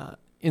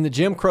the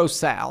Jim Crow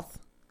South,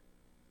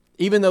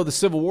 even though the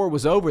Civil War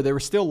was over, there were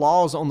still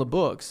laws on the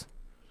books.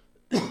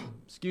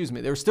 Excuse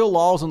me. There were still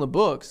laws on the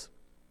books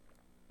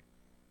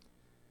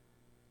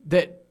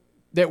that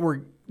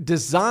were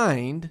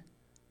designed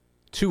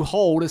to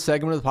hold a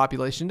segment of the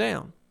population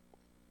down.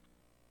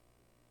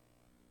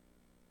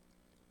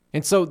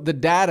 And so the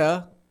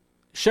data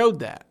showed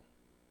that.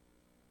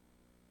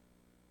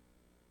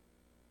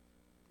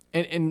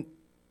 And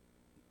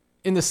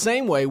in the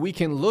same way, we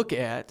can look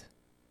at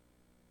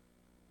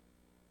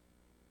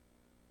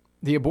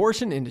the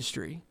abortion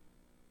industry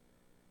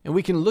and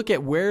we can look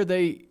at where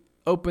they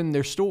open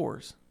their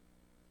stores.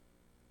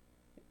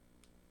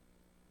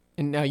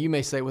 And now you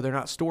may say, well, they're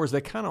not stores. They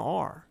kind of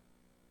are.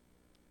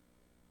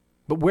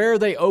 But where are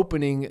they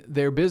opening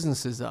their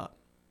businesses up?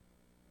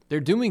 They're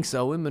doing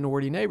so in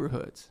minority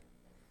neighborhoods.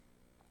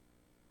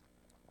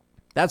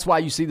 That's why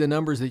you see the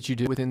numbers that you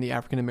do within the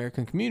African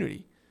American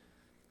community.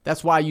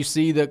 That's why you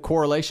see the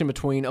correlation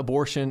between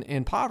abortion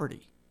and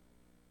poverty.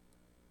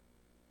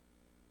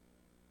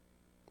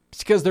 It's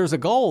because there's a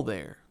goal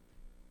there.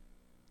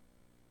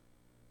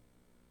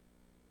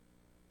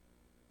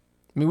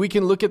 I mean, we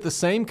can look at the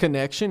same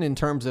connection in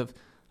terms of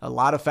a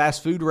lot of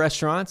fast food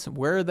restaurants.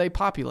 Where are they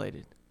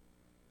populated?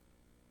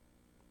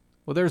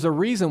 Well, there's a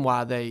reason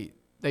why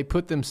they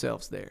put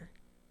themselves there.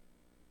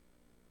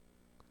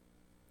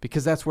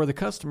 Because that's where the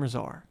customers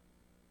are.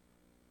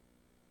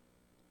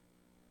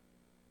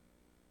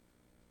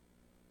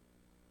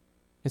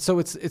 And so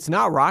it's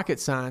not rocket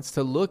science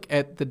to look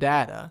at the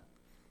data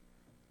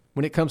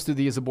when it comes to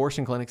these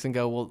abortion clinics and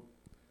go, well,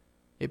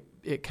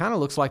 it kind of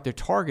looks like they're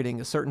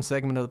targeting a certain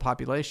segment of the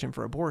population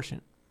for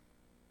abortion.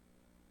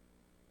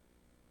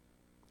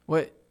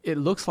 Well, it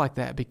looks like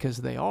that because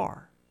they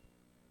are.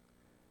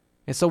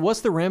 And so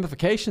what's the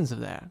ramifications of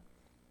that?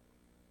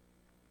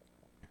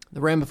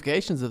 The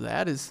ramifications of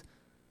that is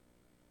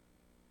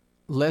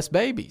less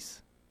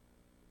babies,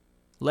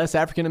 less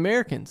African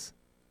Americans.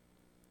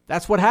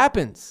 That's what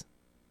happens.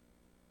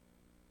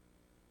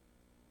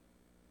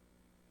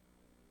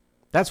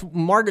 That's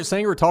Margaret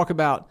Sanger talked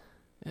about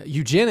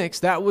eugenics.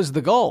 That was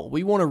the goal.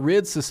 We want to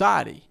rid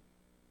society.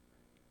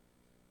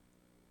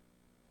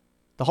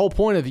 The whole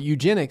point of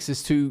eugenics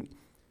is to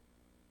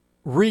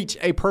reach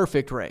a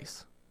perfect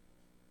race,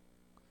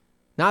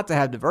 not to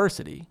have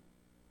diversity.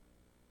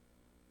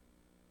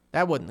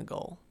 That wasn't the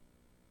goal.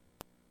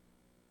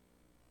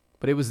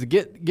 But it was to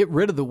get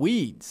rid of the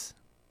weeds,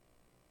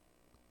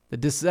 the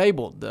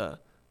disabled,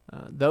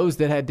 those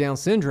that had Down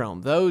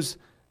syndrome, those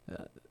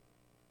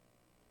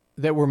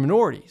that were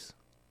minorities.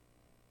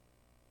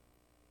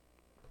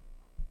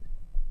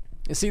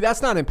 And see,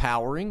 that's not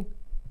empowering.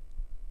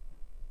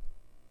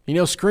 You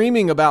know,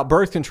 screaming about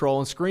birth control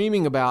and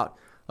screaming about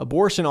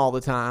abortion all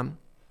the time,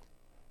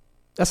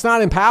 that's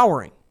not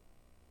empowering.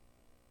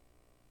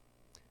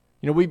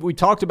 You know, we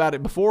talked about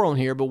it before on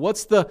here, but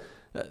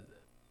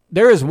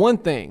there is one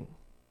thing.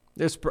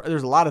 There's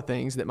a lot of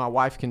things that my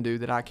wife can do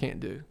that I can't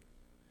do.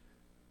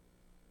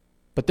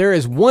 But there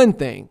is one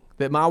thing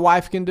that my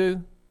wife can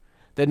do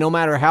that no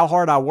matter how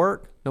hard I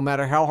work, no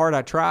matter how hard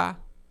I try,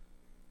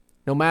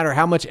 no matter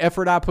how much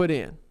effort I put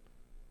in,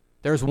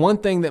 there's one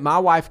thing that my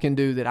wife can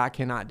do that I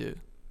cannot do.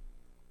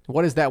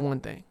 What is that one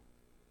thing?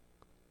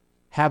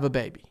 Have a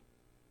baby.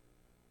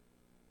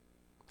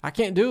 I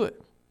can't do it.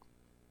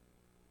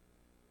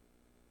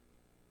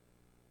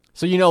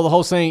 So, you know, the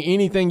whole saying,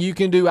 anything you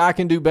can do, I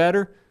can do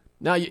better.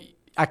 No,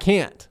 I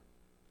can't.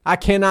 I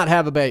cannot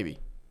have a baby.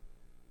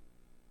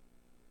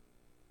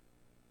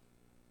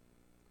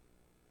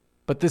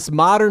 But this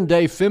modern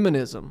day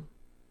feminism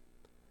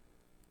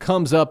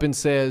comes up and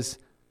says,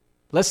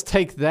 let's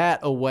take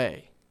that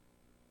away.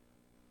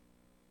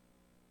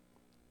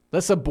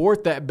 Let's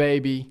abort that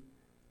baby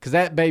because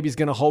that baby's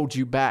going to hold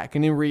you back.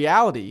 And in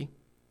reality,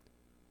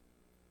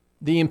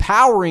 the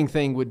empowering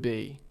thing would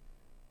be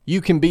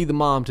you can be the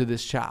mom to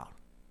this child.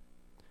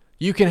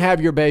 You can have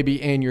your baby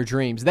and your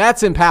dreams.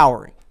 That's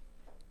empowering.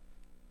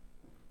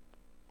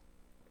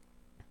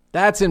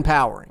 That's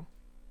empowering.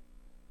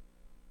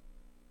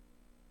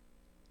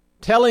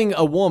 Telling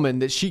a woman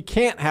that she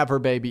can't have her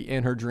baby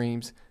and her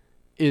dreams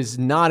is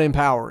not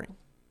empowering.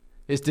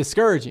 It's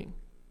discouraging.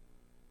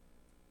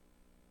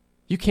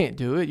 You can't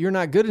do it. You're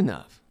not good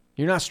enough.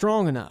 You're not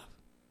strong enough.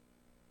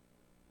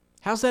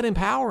 How's that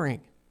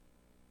empowering?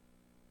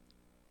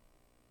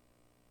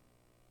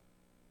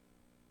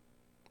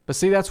 But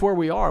see, that's where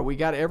we are. We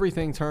got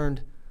everything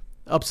turned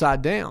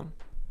upside down.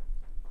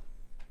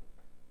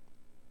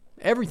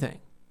 Everything.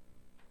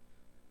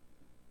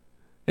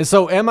 And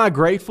so am I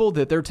grateful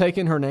that they're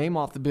taking her name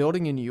off the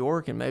building in New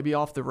York and maybe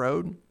off the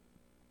road?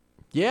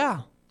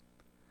 Yeah.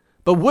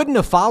 But wouldn't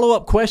a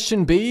follow-up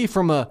question be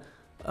from a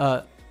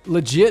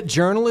legit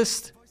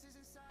journalist?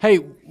 Hey,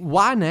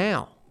 why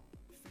now?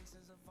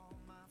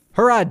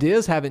 Her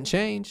ideas haven't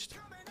changed.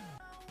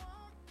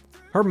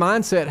 Her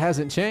mindset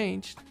hasn't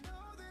changed.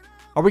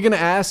 Are we going to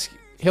ask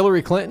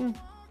Hillary Clinton?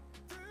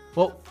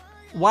 Well,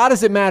 why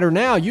does it matter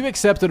now? You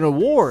accepted an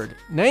award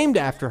named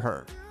after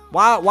her.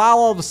 Why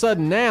all of a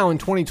sudden now in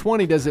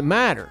 2020 does it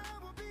matter?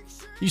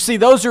 You see,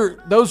 those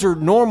are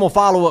normal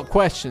follow-up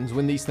questions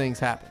when these things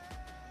happen.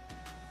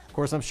 Of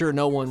course, I'm sure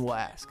no one will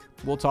ask.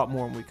 We'll talk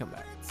more when we come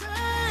back.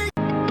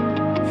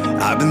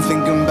 I've been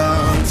thinking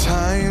about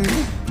time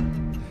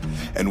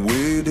and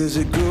where does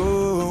it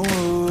go?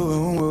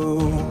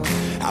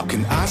 How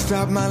can I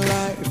stop my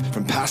life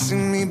from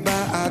passing me by?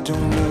 I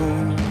don't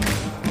know.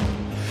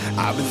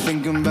 I've been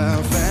thinking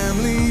about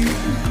family.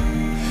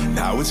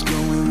 Now it's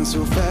going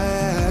so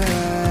fast.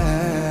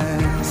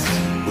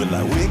 Will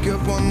I wake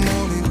up one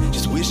morning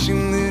just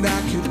wishing that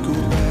I could go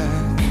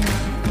back?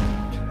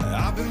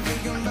 I've been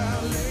thinking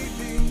about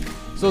lately.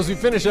 So as we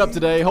finish up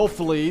today,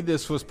 hopefully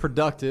this was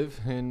productive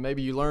and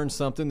maybe you learned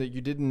something that you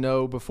didn't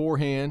know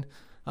beforehand.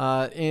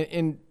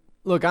 And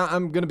look,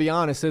 I'm going to be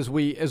honest, as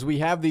we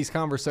have these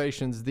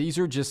conversations, these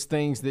are just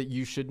things that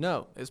you should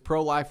know. As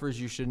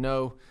pro-lifers, you should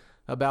know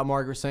about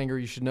Margaret Sanger.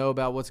 You should know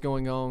about what's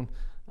going on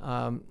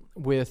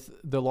with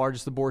the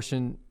largest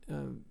abortion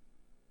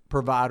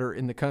provider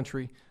in the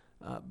country,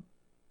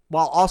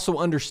 while also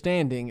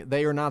understanding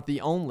they are not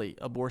the only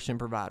abortion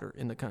provider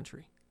in the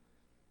country.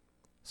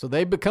 So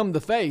they've become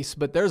the face,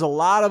 but there's a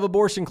lot of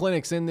abortion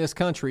clinics in this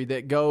country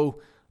that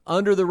go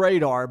under the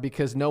radar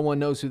because no one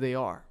knows who they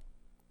are.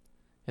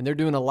 And they're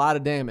doing a lot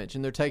of damage,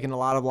 and they're taking a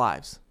lot of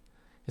lives.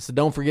 And so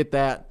don't forget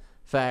that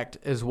fact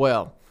as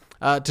well.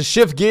 To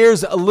shift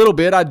gears a little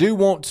bit, I do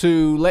want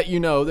to let you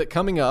know that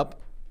coming up,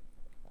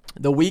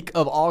 the week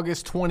of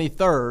August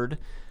 23rd,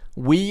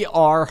 we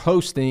are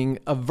hosting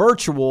a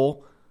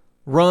virtual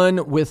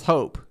Run with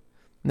Hope.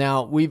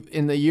 Now,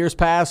 in the years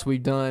past,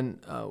 we've done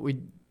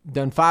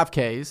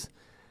 5Ks.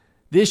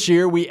 This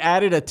year, we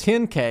added a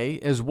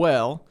 10K as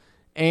well,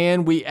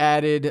 and we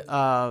added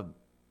a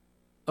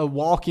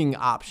walking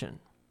option.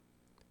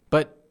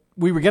 But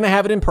we were going to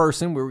have it in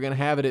person. We were going to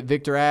have it at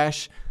Victor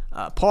Ashe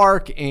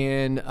Park,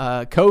 and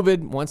COVID,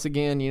 once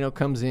again,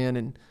 comes in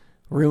and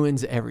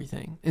ruins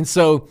everything. And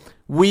so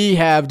we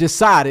have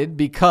decided,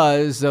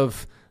 because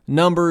of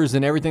numbers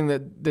and everything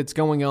that's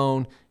going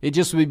on, it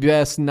just would be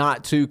best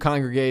not to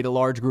congregate a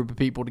large group of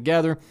people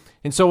together.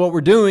 And so what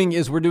we're doing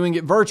is we're doing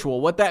it virtual.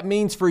 What that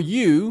means for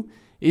you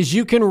is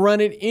you can run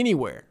it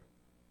anywhere.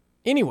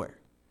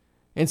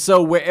 And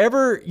so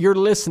wherever you're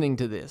listening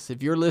to this,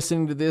 if you're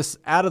listening to this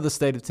out of the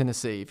state of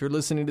Tennessee, if you're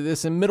listening to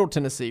this in Middle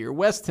Tennessee or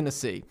West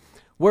Tennessee,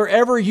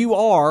 wherever you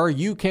are,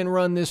 you can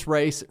run this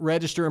race,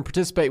 register and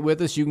participate with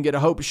us. You can get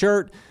a Hope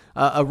shirt,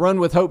 a Run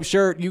with Hope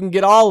shirt. You can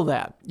get all of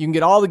that. You can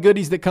get all the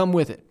goodies that come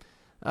with it.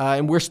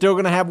 And we're still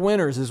going to have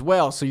winners as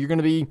well. So you're going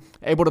to be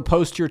able to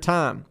post your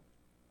time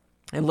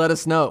and let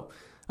us know.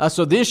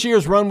 So this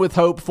year's Run with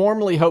Hope,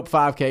 formerly Hope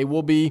 5K,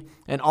 will be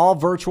an all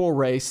virtual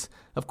race,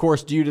 of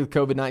course, due to the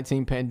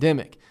COVID-19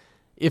 pandemic.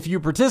 If you're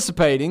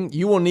participating,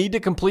 you will need to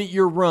complete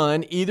your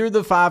run, either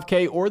the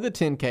 5K or the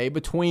 10K,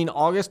 between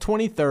August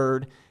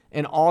 23rd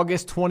and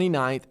August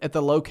 29th at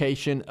the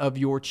location of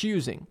your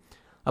choosing.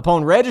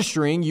 Upon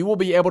registering, you will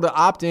be able to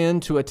opt in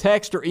to a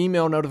text or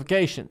email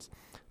notifications.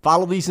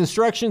 Follow these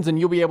instructions and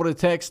you'll be able to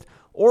text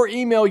or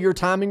email your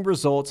timing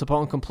results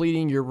upon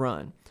completing your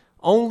run.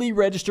 Only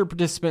registered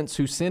participants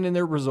who send in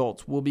their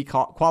results will be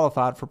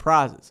qualified for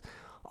prizes.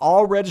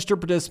 All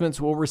registered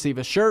participants will receive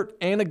a shirt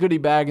and a goodie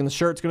bag, and the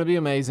shirt's going to be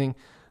amazing.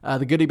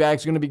 The goodie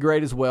bag's going to be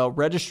great as well.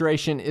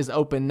 Registration is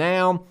open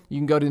now. You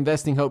can go to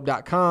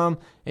investinghope.com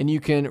and you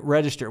can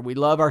register. We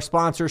love our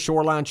sponsor,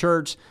 Shoreline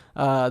Church,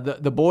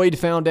 the Boyd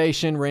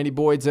Foundation. Randy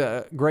Boyd's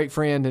a great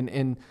friend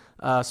and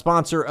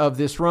sponsor of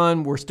this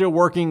run. We're still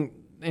working,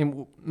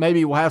 and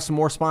maybe we'll have some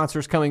more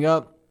sponsors coming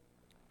up.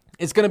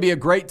 It's going to be a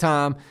great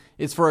time.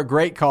 It's for a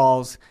great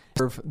cause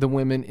for the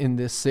women in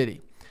this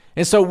city.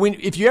 And so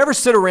if you ever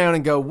sit around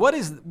and go, what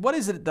is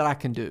it that I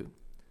can do?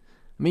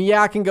 I mean,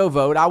 yeah, I can go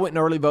vote. I went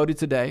and early voted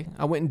today.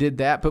 I went and did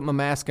that, put my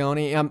mask on.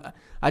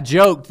 I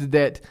joked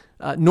that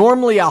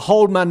normally I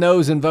hold my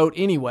nose and vote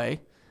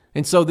anyway.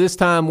 And so this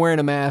time wearing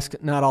a mask,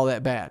 not all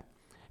that bad.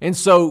 And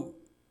so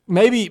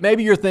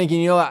maybe you're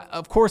thinking,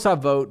 of course I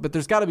vote, but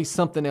there's got to be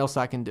something else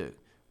I can do.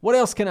 What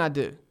else can I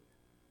do?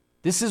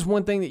 This is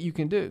one thing that you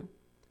can do.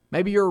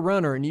 Maybe you're a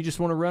runner and you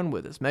just want to run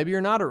with us. Maybe you're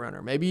not a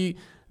runner. Maybe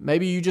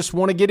you just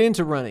want to get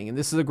into running, and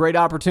this is a great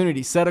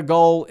opportunity. Set a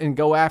goal and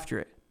go after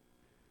it.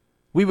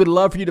 We would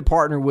love for you to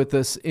partner with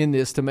us in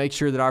this to make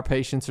sure that our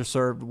patients are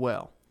served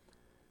well.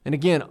 And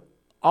again,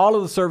 all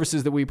of the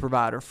services that we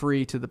provide are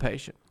free to the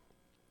patient,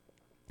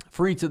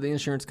 free to the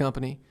insurance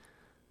company,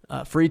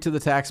 free to the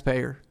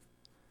taxpayer,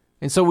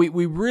 And so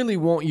we really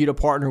want you to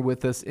partner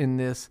with us in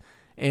this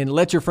and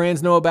let your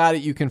friends know about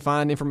it. You can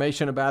find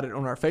information about it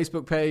on our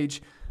Facebook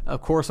page,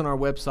 of course, on our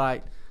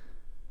website.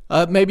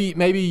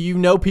 Maybe you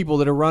know people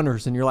that are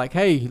runners and you're like,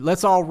 hey,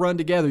 let's all run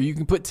together. You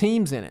can put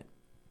teams in it.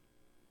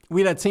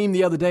 We had a team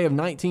the other day of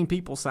 19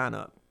 people sign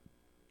up.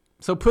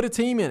 So put a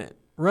team in it.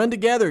 Run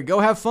together. Go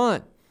have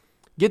fun.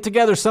 Get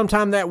together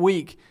sometime that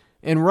week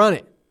and run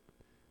it.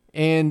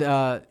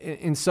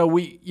 And so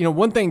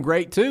one thing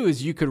great too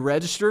is you could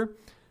register,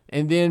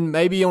 and then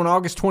maybe on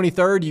August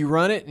 23rd you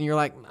run it and you're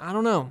like, I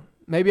don't know,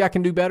 maybe I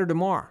can do better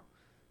tomorrow.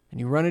 And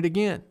you run it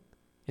again.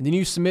 And then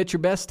you submit your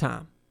best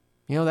time.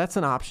 That's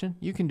an option.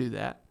 You can do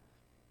that.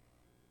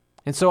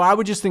 And so I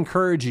would just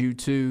encourage you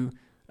to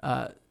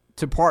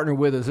partner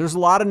with us. There's a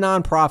lot of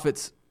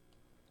nonprofits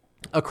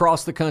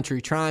across the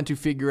country trying to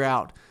figure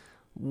out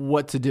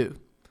what to do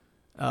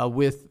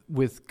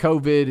with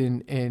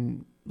COVID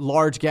and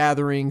large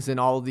gatherings and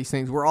all of these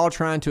things. We're all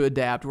trying to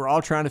adapt. We're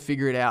all trying to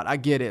figure it out. I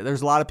get it.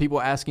 There's a lot of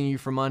people asking you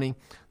for money.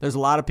 There's a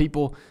lot of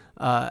people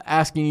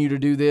asking you to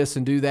do this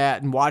and do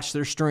that and watch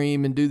their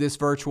stream and do this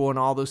virtual and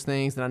all those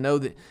things. And I know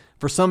that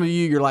for some of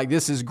you, you're like,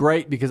 this is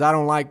great because I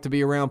don't like to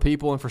be around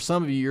people. And for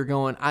some of you, you're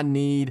going, I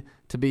need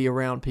to be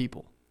around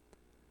people.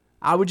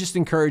 I would just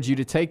encourage you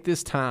to take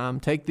this time,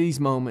 take these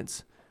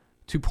moments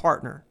to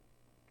partner.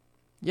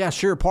 Yeah,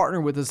 sure,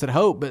 partner with us at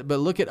Hope, but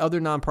look at other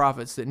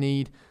nonprofits that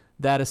need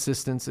that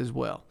assistance as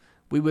well.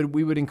 We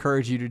would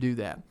encourage you to do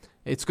that.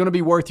 It's going to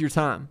be worth your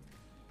time.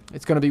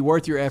 It's going to be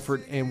worth your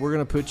effort, and we're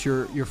going to put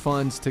your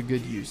funds to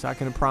good use. I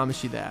can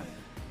promise you that.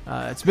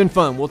 It's been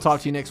fun. We'll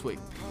talk to you next week.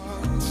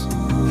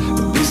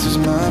 This is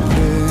my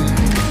prayer.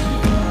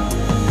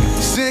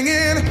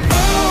 Singing,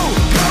 oh,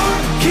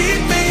 Lord,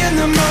 keep me in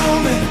the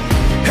moment.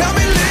 Help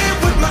me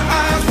live with my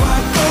eyes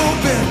wide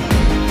open.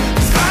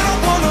 'Cause I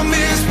don't want to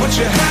miss what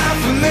you have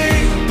for me.